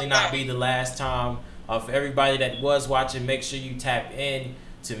definitely not be the last time. For everybody that was watching, make sure you tap in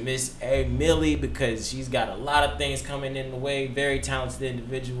to Miss A.Milli because she's got a lot of things coming in the way. Very talented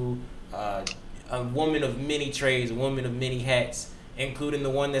individual. A woman of many trades, a woman of many hats, including the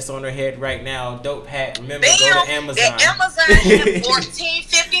one that's on her head right now. Dope hat. Remember, go to Amazon. The Amazon is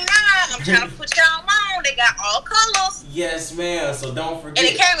 $14.59. I'm trying to put y'all on. They got all colors. Yes, ma'am. So don't forget.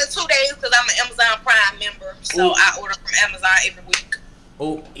 And it came in 2 days because I'm an Amazon Prime member. So I order from Amazon every week.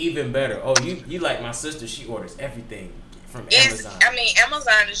 Oh, even better. Oh, you like my sister. She orders everything from Amazon.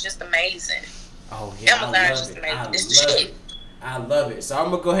 Amazon is just amazing. Oh, yeah. Amazon is just amazing. It's the shit. I love it. So I'm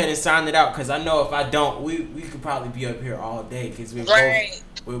going to go ahead and sign it out because I know if I don't, we could probably be up here all day because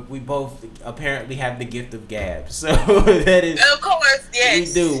we both apparently have the gift of gab. So that is... Of course,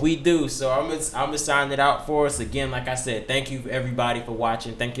 yes. We do. So I'm gonna sign it out for us. Again, like I said, thank you everybody for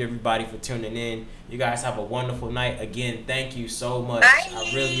watching. Thank you everybody for tuning in. You guys have a wonderful night. Again, thank you so much. Bye.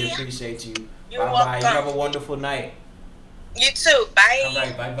 I really appreciate you. You're bye-bye. welcome. You have a wonderful night. You too. Bye. All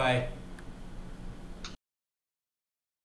right. Bye-bye.